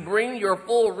partner. You bring your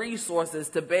full resources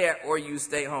to bear or you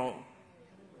stay home.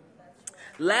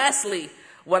 Lastly,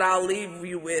 what I'll leave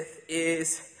you with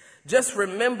is just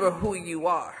remember who you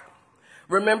are.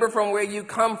 Remember from where you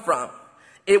come from.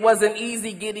 It wasn't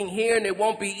easy getting here and it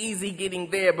won't be easy getting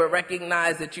there, but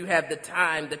recognize that you have the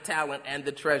time, the talent, and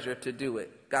the treasure to do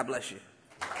it. God bless you.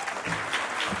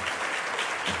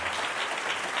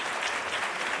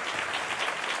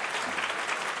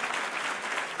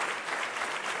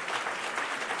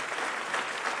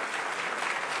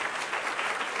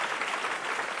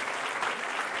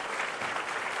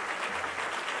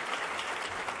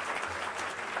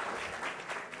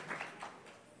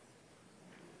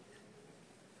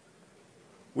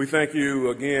 We thank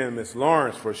you again, Ms.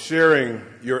 Lawrence, for sharing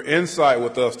your insight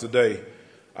with us today.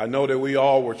 I know that we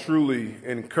all were truly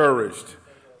encouraged.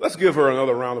 Let's give her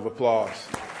another round of applause.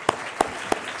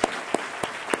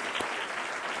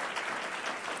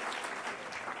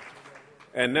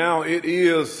 And now it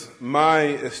is my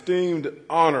esteemed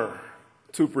honor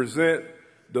to present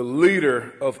the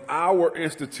leader of our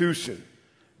institution,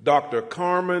 Dr.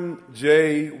 Carmen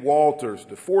J. Walters,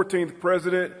 the 14th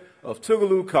president of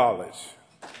Tougaloo College.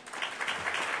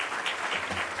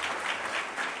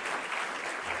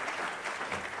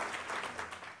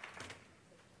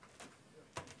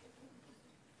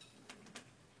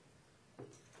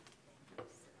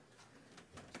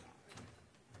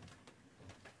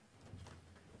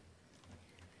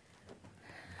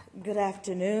 Good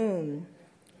afternoon.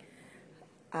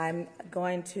 I'm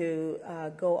going to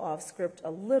go off script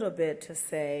a little bit to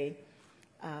say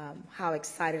how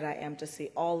excited I am to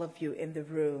see all of you in the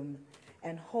room,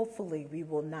 and hopefully we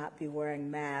will not be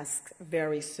wearing masks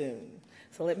very soon.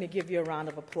 So let me give you a round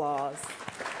of applause.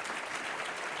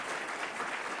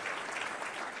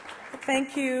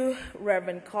 Thank you,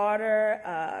 Reverend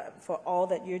Carter, for all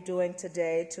that you're doing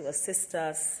today to assist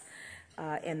us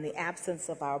in the absence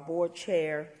of our board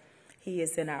chair. He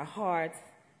is in our hearts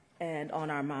and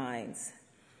on our minds.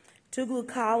 Tougaloo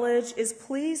College is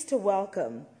pleased to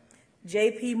welcome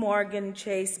J.P. Morgan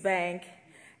Chase Bank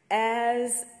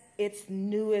as its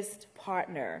newest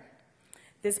partner.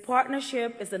 This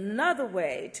partnership is another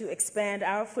way to expand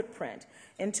our footprint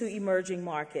into emerging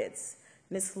markets.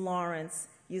 Ms. Lawrence,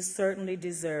 you certainly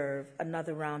deserve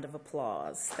another round of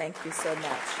applause. Thank you so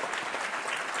much.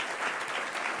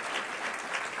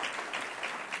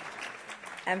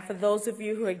 And for those of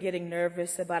you who are getting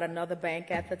nervous about another bank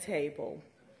at the table,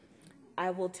 I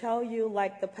will tell you,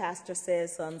 like the pastor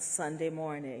says on Sunday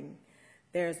morning,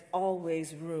 there's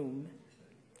always room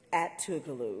at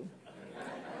Tougaloo.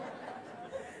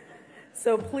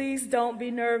 So please don't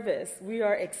be nervous. We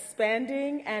are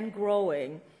expanding and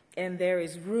growing, and there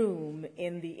is room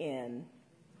in the inn.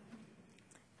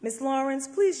 Ms. Lawrence,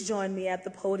 please join me at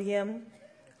the podium.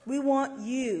 We want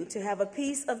you to have a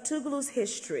piece of Tougaloo's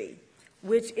history,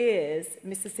 which is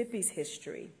Mississippi's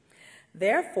history.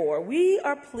 Therefore, we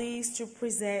are pleased to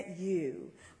present you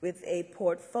with a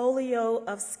portfolio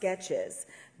of sketches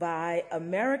by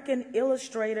American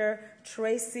illustrator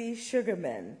Tracy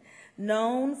Sugarman,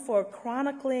 known for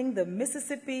chronicling the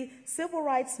Mississippi Civil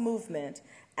Rights Movement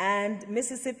and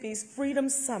Mississippi's Freedom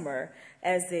Summer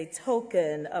as a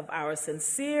token of our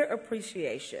sincere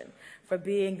appreciation for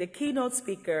being the keynote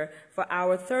speaker for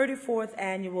our 34th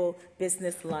annual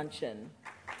Business Luncheon.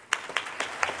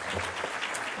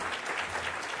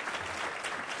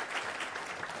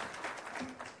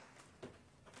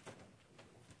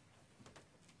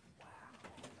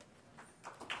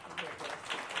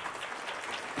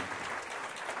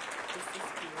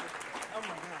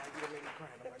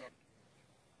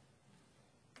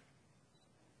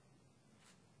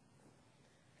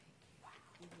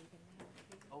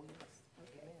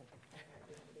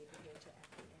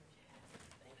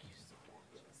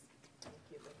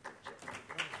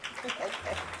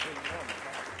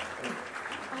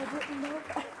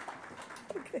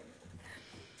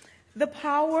 The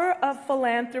power of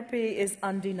philanthropy is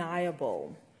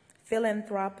undeniable.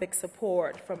 Philanthropic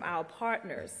support from our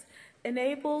partners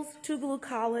enables Tougaloo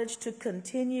College to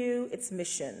continue its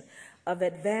mission of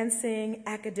advancing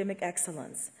academic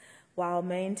excellence while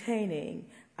maintaining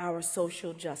our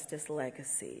social justice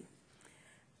legacy.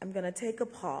 I'm going to take a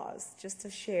pause just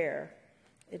to share,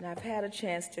 and I've had a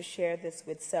chance to share this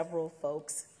with several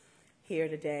folks here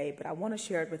today, but I want to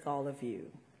share it with all of you.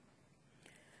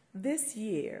 This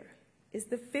year is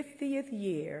the 50th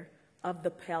year of the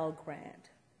Pell Grant,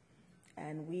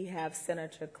 and we have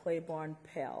Senator Claiborne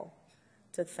Pell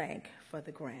to thank for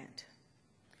the grant.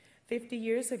 50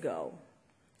 years ago,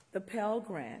 the Pell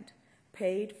Grant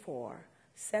paid for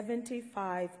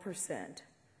 75%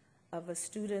 of a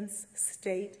student's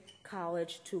state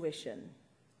college tuition.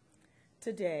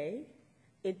 Today,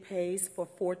 it pays for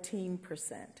 14%.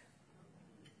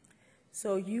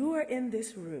 So you are in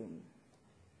this room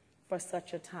for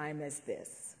such a time as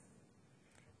this.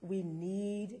 We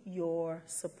need your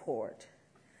support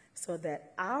so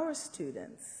that our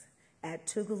students at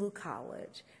Tougaloo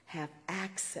College have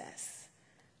access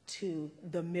to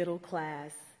the middle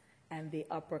class and the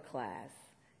upper class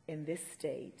in this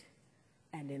state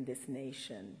and in this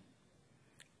nation.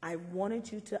 I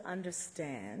wanted you to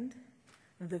understand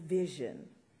the vision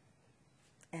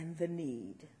and the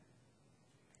need.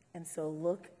 And so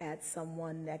look at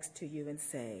someone next to you and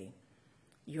say,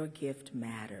 your gift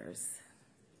matters.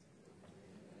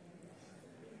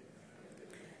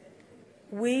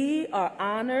 We are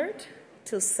honored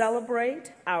to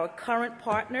celebrate our current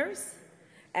partners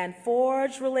and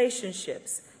forge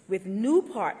relationships with new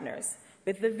partners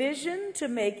with the vision to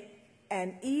make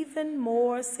an even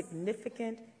more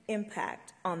significant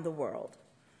impact on the world.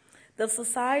 The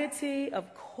Society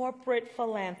of Corporate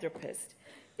Philanthropists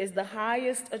is the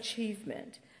highest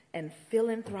achievement in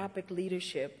philanthropic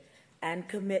leadership and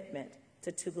commitment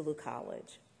to Tougaloo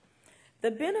College. The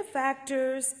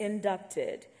benefactors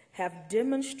inducted have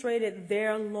demonstrated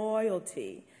their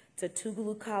loyalty to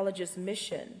Tougaloo College's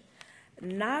mission,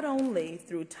 not only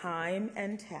through time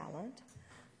and talent,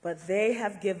 but they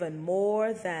have given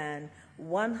more than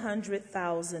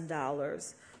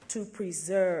 $100,000 to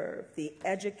preserve the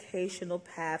educational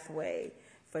pathway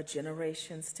for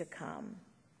generations to come.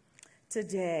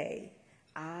 Today,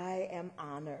 I am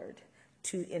honored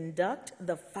to induct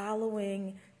the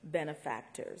following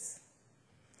benefactors: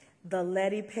 the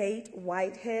Letty Pate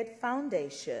Whitehead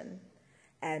Foundation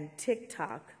and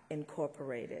TikTok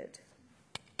Incorporated.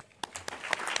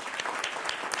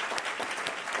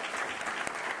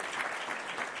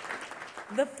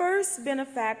 The first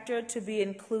benefactor to be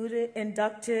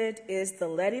inducted is the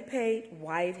Letty Pate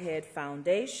Whitehead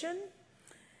Foundation.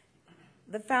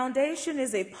 The foundation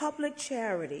is a public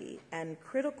charity and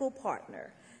critical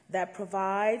partner that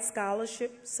provides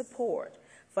scholarship support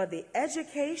for the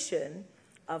education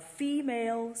of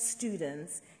female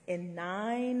students in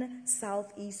 9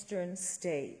 southeastern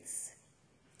states.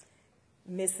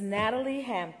 Ms. Natalie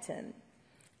Hampton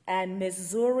and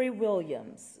Ms. Zuri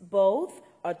Williams both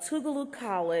are Tougaloo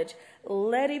College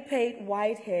Letty Pate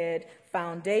Whitehead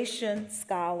Foundation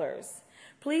scholars.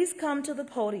 Please come to the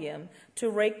podium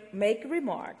to make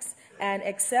remarks and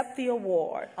accept the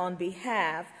award on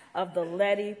behalf of the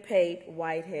Letty Pate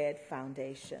Whitehead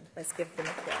Foundation. Let's give them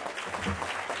applause.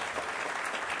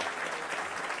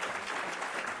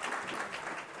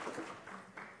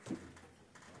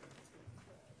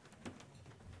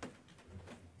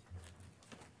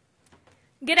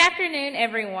 Good afternoon,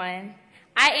 everyone.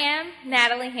 I am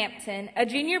Natalie Hampton, a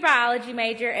junior biology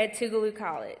major at Tougaloo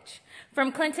College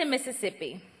from Clinton,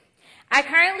 Mississippi. I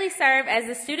currently serve as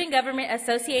the Student Government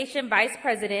Association Vice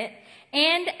President,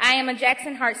 and I am a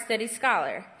Jackson Hart Studies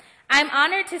Scholar. I'm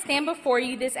honored to stand before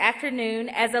you this afternoon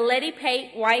as a Letty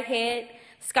Pate Whitehead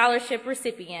Scholarship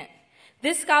recipient.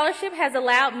 This scholarship has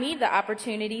allowed me the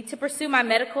opportunity to pursue my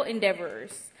medical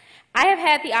endeavors. I have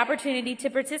had the opportunity to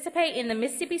participate in the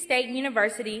Mississippi State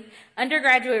University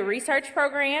undergraduate research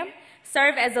program,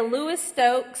 serve as a Lewis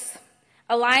Stokes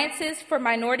Alliances for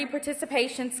Minority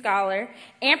Participation Scholar,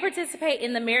 and participate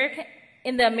in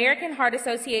the American Heart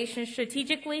Association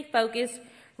Strategically Focused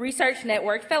Research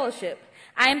Network Fellowship.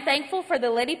 I am thankful for the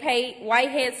Letty Pate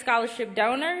Whitehead Scholarship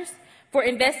donors for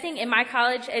investing in my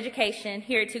college education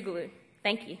here at Tougaloo.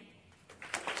 Thank you.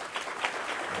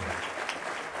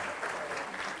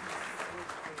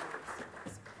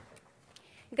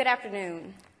 Good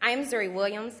afternoon. I am Zuri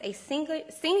Williams, a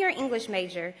senior English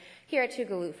major here at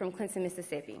Tougaloo from Clinton,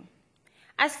 Mississippi.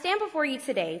 I stand before you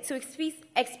today to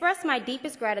express my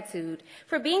deepest gratitude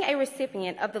for being a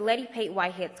recipient of the Letty Pate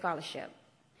Whitehead Scholarship.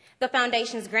 The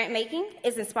Foundation's grant-making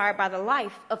is inspired by the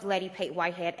life of Letty Pate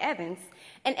Whitehead Evans,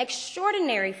 an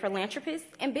extraordinary philanthropist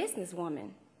and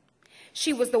businesswoman.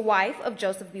 She was the wife of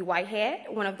Joseph B. Whitehead,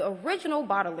 one of the original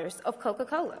bottlers of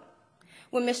Coca-Cola.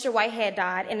 When Mr. Whitehead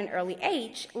died at an early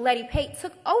age, Letty Pate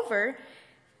took over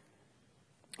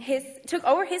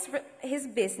his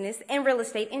business and real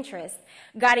estate interests,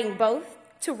 guiding both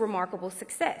to remarkable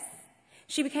success.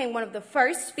 She became one of the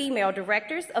first female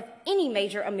directors of any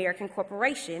major American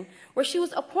corporation, where she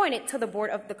was appointed to the board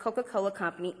of the Coca-Cola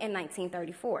Company in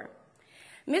 1934.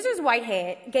 Mrs.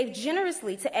 Whitehead gave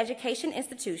generously to education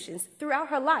institutions throughout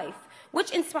her life, which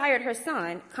inspired her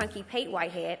son, Kunky Pate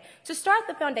Whitehead, to start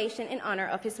the foundation in honor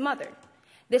of his mother.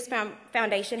 This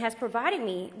foundation has provided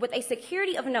me with a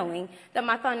security of knowing that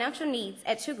my financial needs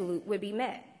at Tougaloo would be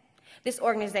met. This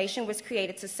organization was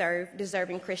created to serve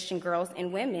deserving Christian girls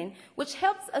and women, which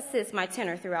helps assist my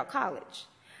tenure throughout college.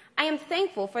 I am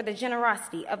thankful for the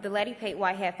generosity of the Letty Pate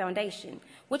Whitehead Foundation,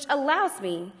 which allows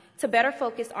me to better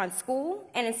focus on school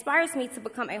and inspires me to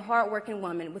become a hardworking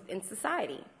woman within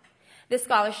society. This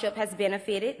scholarship has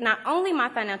benefited not only my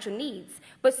financial needs,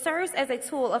 but serves as a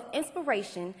tool of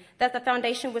inspiration that the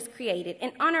foundation was created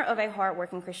in honor of a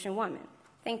hardworking Christian woman.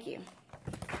 Thank you.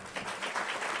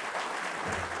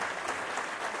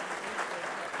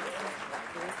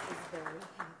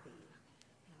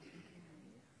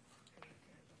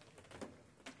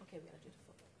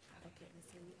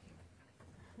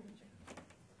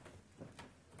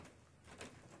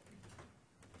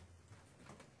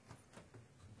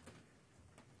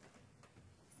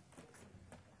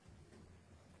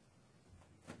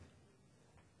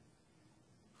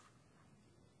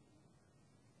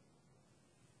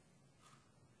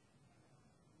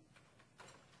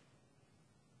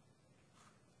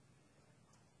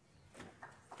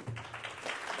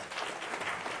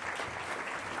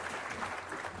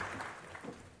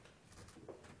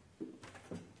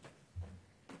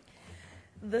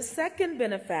 The second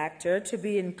benefactor to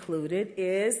be included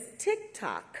is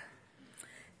TikTok.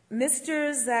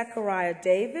 Mr. Zachariah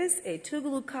Davis, a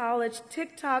Tougaloo College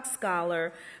TikTok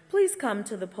scholar, please come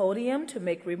to the podium to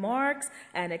make remarks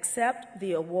and accept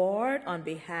the award on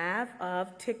behalf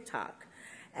of TikTok.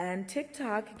 And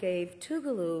TikTok gave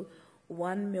Tougaloo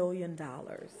 $1 million.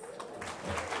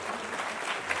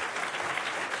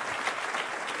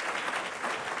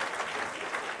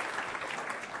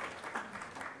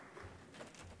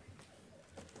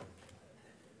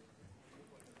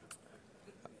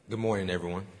 Good morning,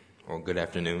 everyone, or good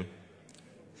afternoon.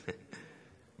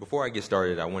 Before I get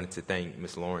started, I wanted to thank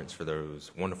Ms. Lawrence for those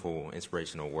wonderful,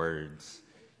 inspirational words.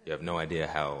 You have no idea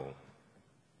how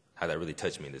that really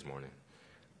touched me this morning.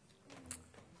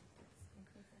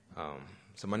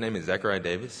 So my name is Zachariah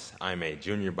Davis. I'm a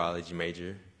junior biology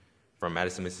major from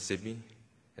Madison, Mississippi,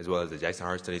 as well as a Jackson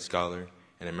Hart Studies Scholar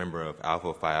and a member of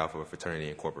Alpha Phi Alpha Fraternity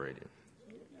Incorporated.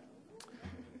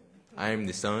 I am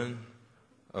the son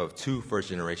of two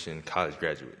first-generation college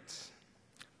graduates.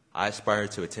 I aspire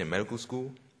to attend medical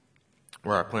school,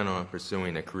 where I plan on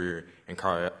pursuing a career in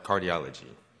cardiology,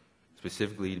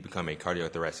 specifically to become a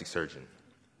cardiothoracic surgeon.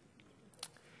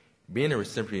 Being a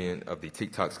recipient of the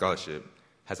TikTok scholarship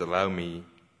has allowed me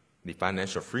the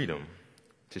financial freedom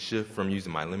to shift from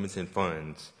using my limited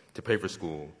funds to pay for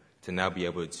school to now be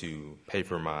able to pay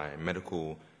for my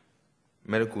medical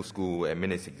school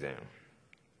admittance exam.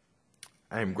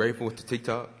 I am grateful to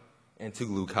TikTok and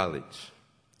Tougaloo College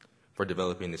for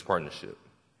developing this partnership,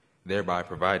 thereby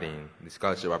providing the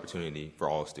scholarship opportunity for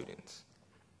all students.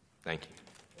 Thank you.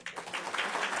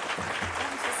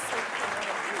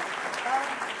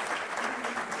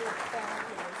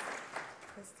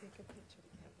 Let's take a picture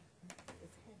together.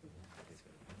 It's heavy.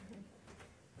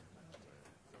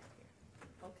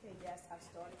 Okay, yes, I've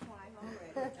started crying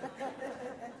already.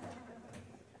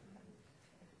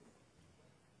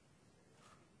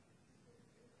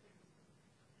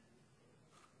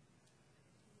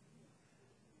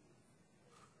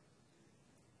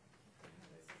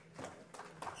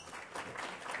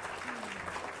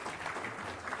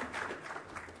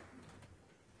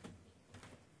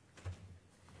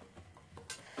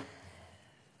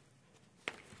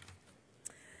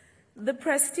 The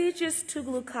prestigious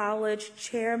Tougaloo College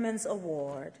Chairman's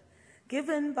Award,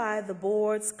 given by the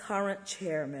board's current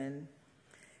chairman,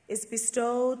 is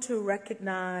bestowed to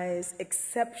recognize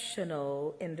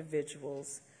exceptional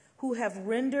individuals who have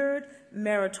rendered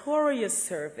meritorious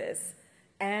service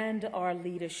and our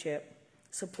leadership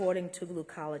supporting Tougaloo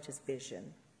College's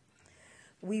vision.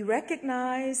 We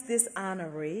recognize this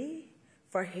honoree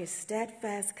for his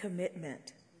steadfast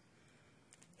commitment,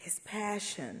 his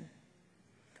passion,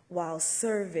 while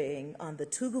serving on the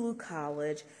Tougaloo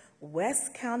College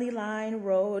West County Line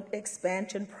Road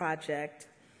Expansion Project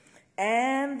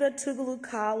and the Tougaloo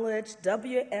College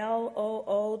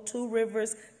WLOO Two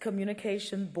Rivers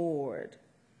Communication Board.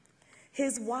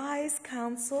 His wise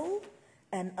counsel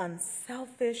and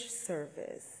unselfish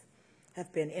service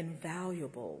have been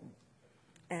invaluable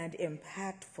and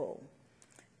impactful,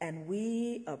 and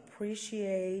we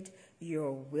appreciate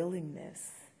your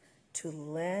willingness to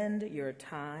lend your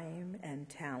time and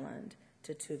talent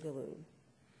to Tougaloo.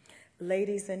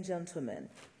 Ladies and gentlemen,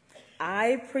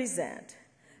 I present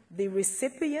the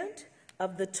recipient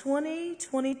of the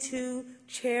 2022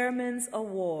 Chairman's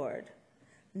Award,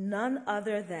 none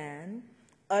other than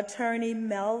Attorney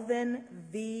Melvin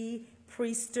V.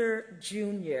 Priester,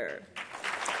 Jr.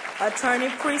 Attorney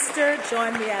Priester,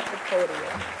 join me at the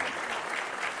podium.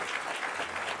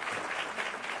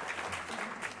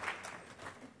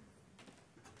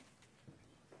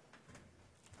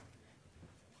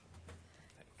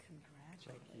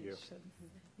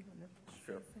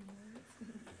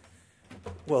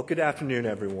 Well, good afternoon,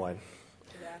 everyone.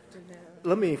 Good afternoon.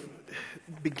 Let me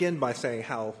begin by saying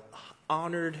how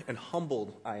honored and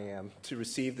humbled I am to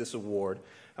receive this award.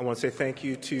 I want to say thank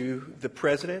you to the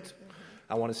president.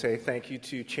 I want to say thank you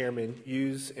to Chairman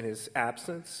Hughes in his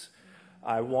absence.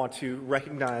 I want to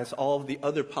recognize all of the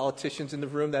other politicians in the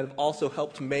room that have also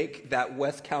helped make that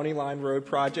West County Line Road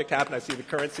project happen. I see the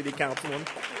current city councilwoman,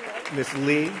 Ms.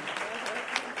 Lee.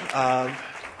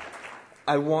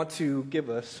 I want to give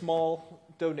a small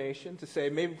donation to say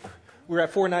maybe we're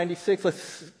at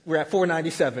 496. We're at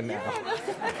 497 now.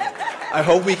 I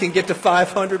hope we can get to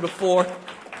 500 before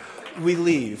we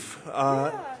leave.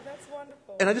 That's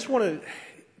wonderful. And I just wanted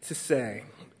to say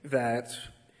that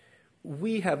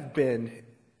we have been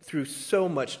through so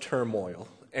much turmoil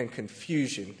and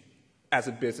confusion as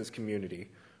a business community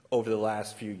over the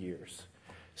last few years.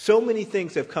 So many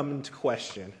things have come into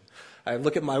question. I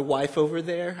look at my wife over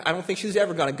there. I don't think she's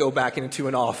ever going to go back into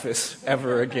an office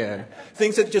ever again.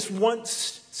 Things that just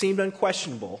once seemed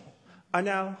unquestionable are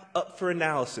now up for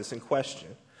analysis and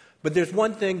question. But there's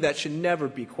one thing that should never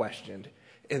be questioned,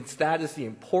 and that is the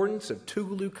importance of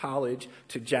Tougaloo College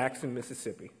to Jackson,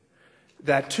 Mississippi.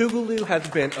 That Tougaloo has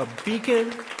been a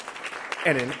beacon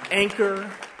and an anchor.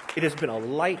 It has been a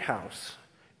lighthouse.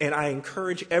 And I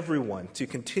encourage everyone to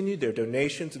continue their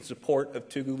donations in support of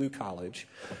Tougaloo College,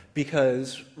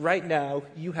 because right now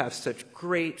you have such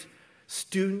great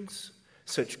students,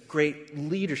 such great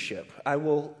leadership. I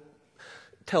will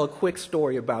tell a quick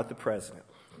story about the president,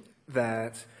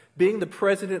 that being the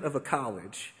president of a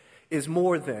college is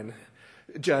more than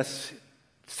just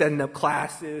setting up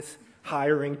classes,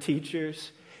 hiring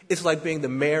teachers. It's like being the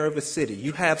mayor of a city.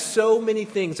 You have so many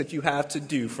things that you have to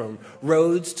do, from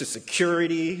roads to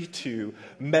security to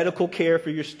medical care for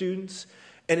your students.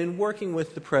 And in working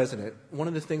with the president, one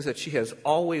of the things that she has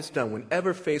always done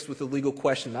whenever faced with a legal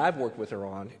question that I've worked with her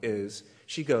on is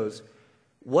she goes,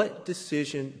 what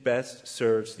decision best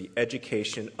serves the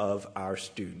education of our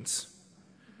students?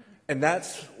 And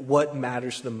that's what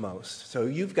matters the most. So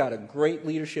you've got a great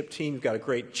leadership team, you've got a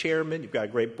great chairman, you've got a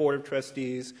great board of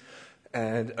trustees,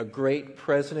 and a great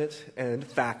president and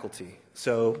faculty.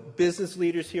 So business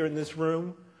leaders here in this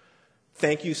room,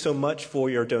 thank you so much for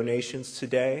your donations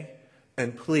today.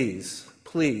 And please,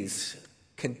 please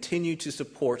continue to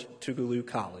support Tougaloo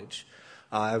College.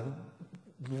 I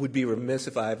would be remiss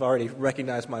if I've already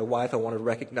recognized my wife. I want to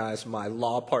recognize my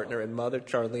law partner and mother,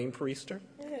 Charlene Priester.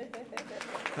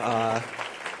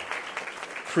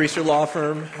 Priester Law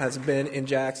Firm has been in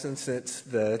Jackson since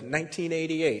the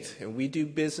 1988, and we do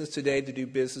business today to do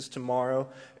business tomorrow,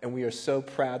 and we are so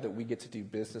proud that we get to do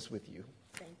business with you.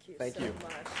 Thank you Thank so you.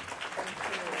 much. Thank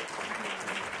you.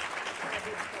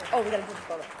 Oh, we got to do the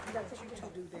photo. We got you two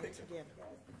do that together.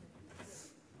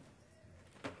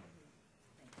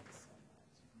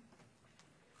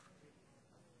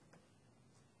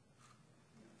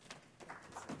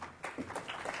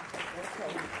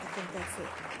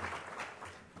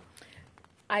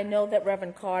 I know that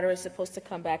Reverend Carter is supposed to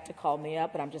come back to call me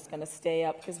up, but I'm just going to stay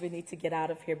up because we need to get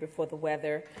out of here before the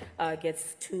weather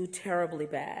gets too terribly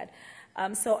bad.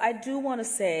 So I do want to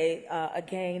say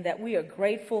again that we are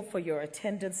grateful for your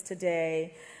attendance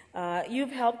today.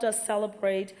 You've helped us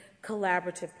celebrate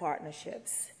collaborative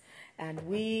partnerships, and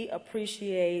we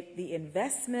appreciate the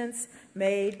investments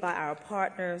made by our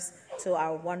partners to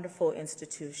our wonderful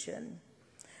institution.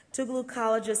 Tougaloo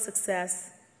College's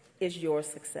success is your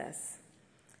success.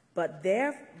 But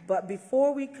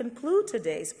before we conclude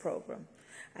today's program,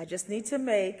 I just need to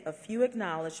make a few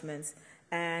acknowledgments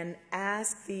and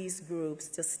ask these groups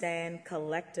to stand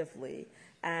collectively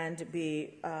and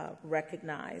be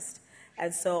recognized.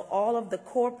 And so all of the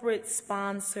corporate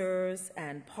sponsors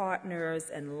and partners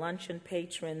and luncheon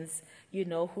patrons, you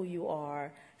know who you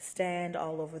are, stand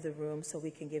all over the room so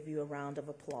we can give you a round of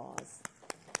applause.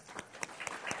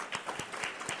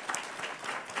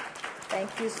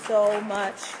 Thank you so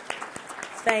much.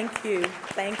 Thank you,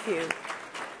 thank you,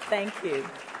 thank you.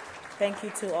 Thank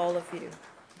you to all of you.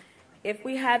 If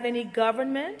we have any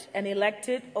government and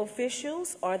elected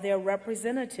officials or their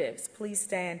representatives, please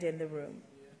stand in the room.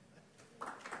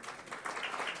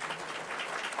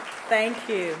 Thank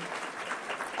you.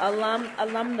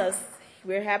 Alumnus,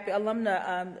 we're happy,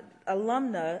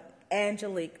 alumna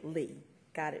Angelique Lee,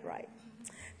 got it right.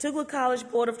 Tougaloo College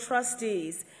Board of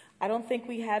Trustees, I don't think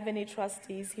we have any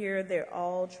trustees here. They're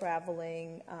all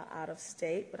traveling out of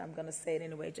state, but I'm going to say it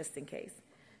anyway just in case.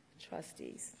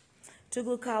 Trustees.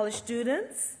 Tougaloo College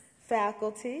students,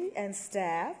 faculty, and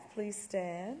staff, please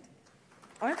stand.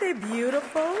 Aren't they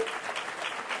beautiful?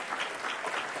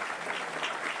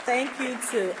 Thank you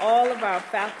to all of our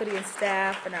faculty and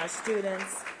staff and our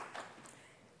students.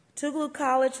 Tougaloo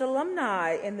College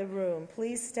alumni in the room,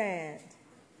 please stand.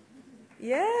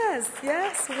 Yes,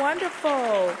 yes,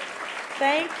 wonderful.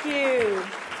 Thank you.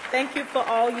 Thank you for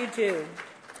all you do.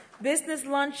 Business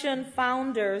Luncheon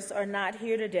founders are not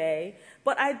here today,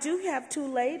 but I do have two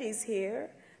ladies here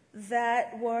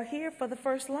that were here for the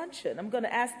first luncheon. I'm going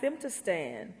to ask them to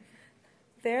stand.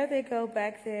 There they go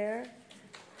back there.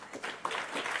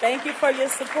 Thank you for your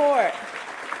support.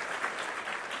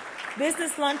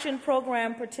 Business Luncheon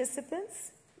program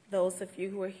participants, those of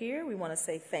you who are here, we want to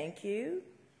say thank you.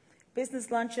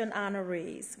 Business Luncheon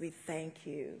honorees, we thank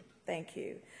you. Thank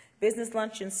you. Business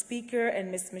Luncheon speaker and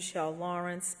Ms. Michelle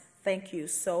Lawrence, thank you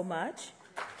so much.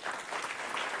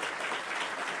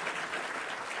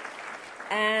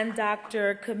 And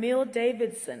Dr. Camille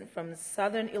Davidson from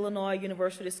Southern Illinois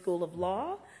University School of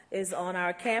Law is on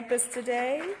our campus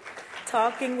today,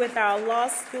 talking with our law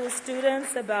school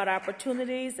students about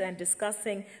opportunities and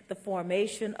discussing the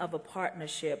formation of a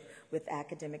partnership with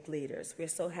academic leaders. We're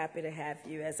so happy to have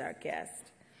you as our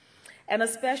guest. And a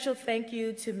special thank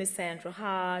you to Ms. Sandra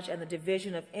Hodge and the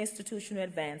Division of Institutional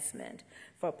Advancement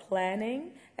for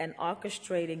planning and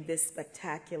orchestrating this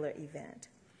spectacular event.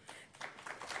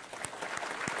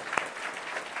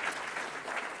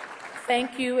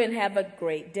 Thank you and have a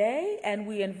great day, and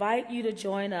we invite you to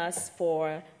join us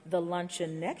for the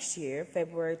luncheon next year,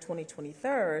 February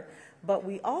 2023, but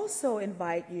we also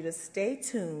invite you to stay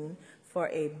tuned for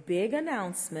a big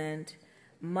announcement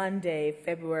Monday,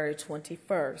 February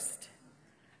 21st.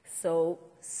 So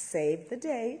save the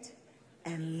date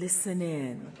and listen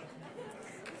in.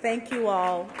 Thank you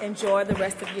all. Enjoy the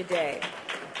rest of your day.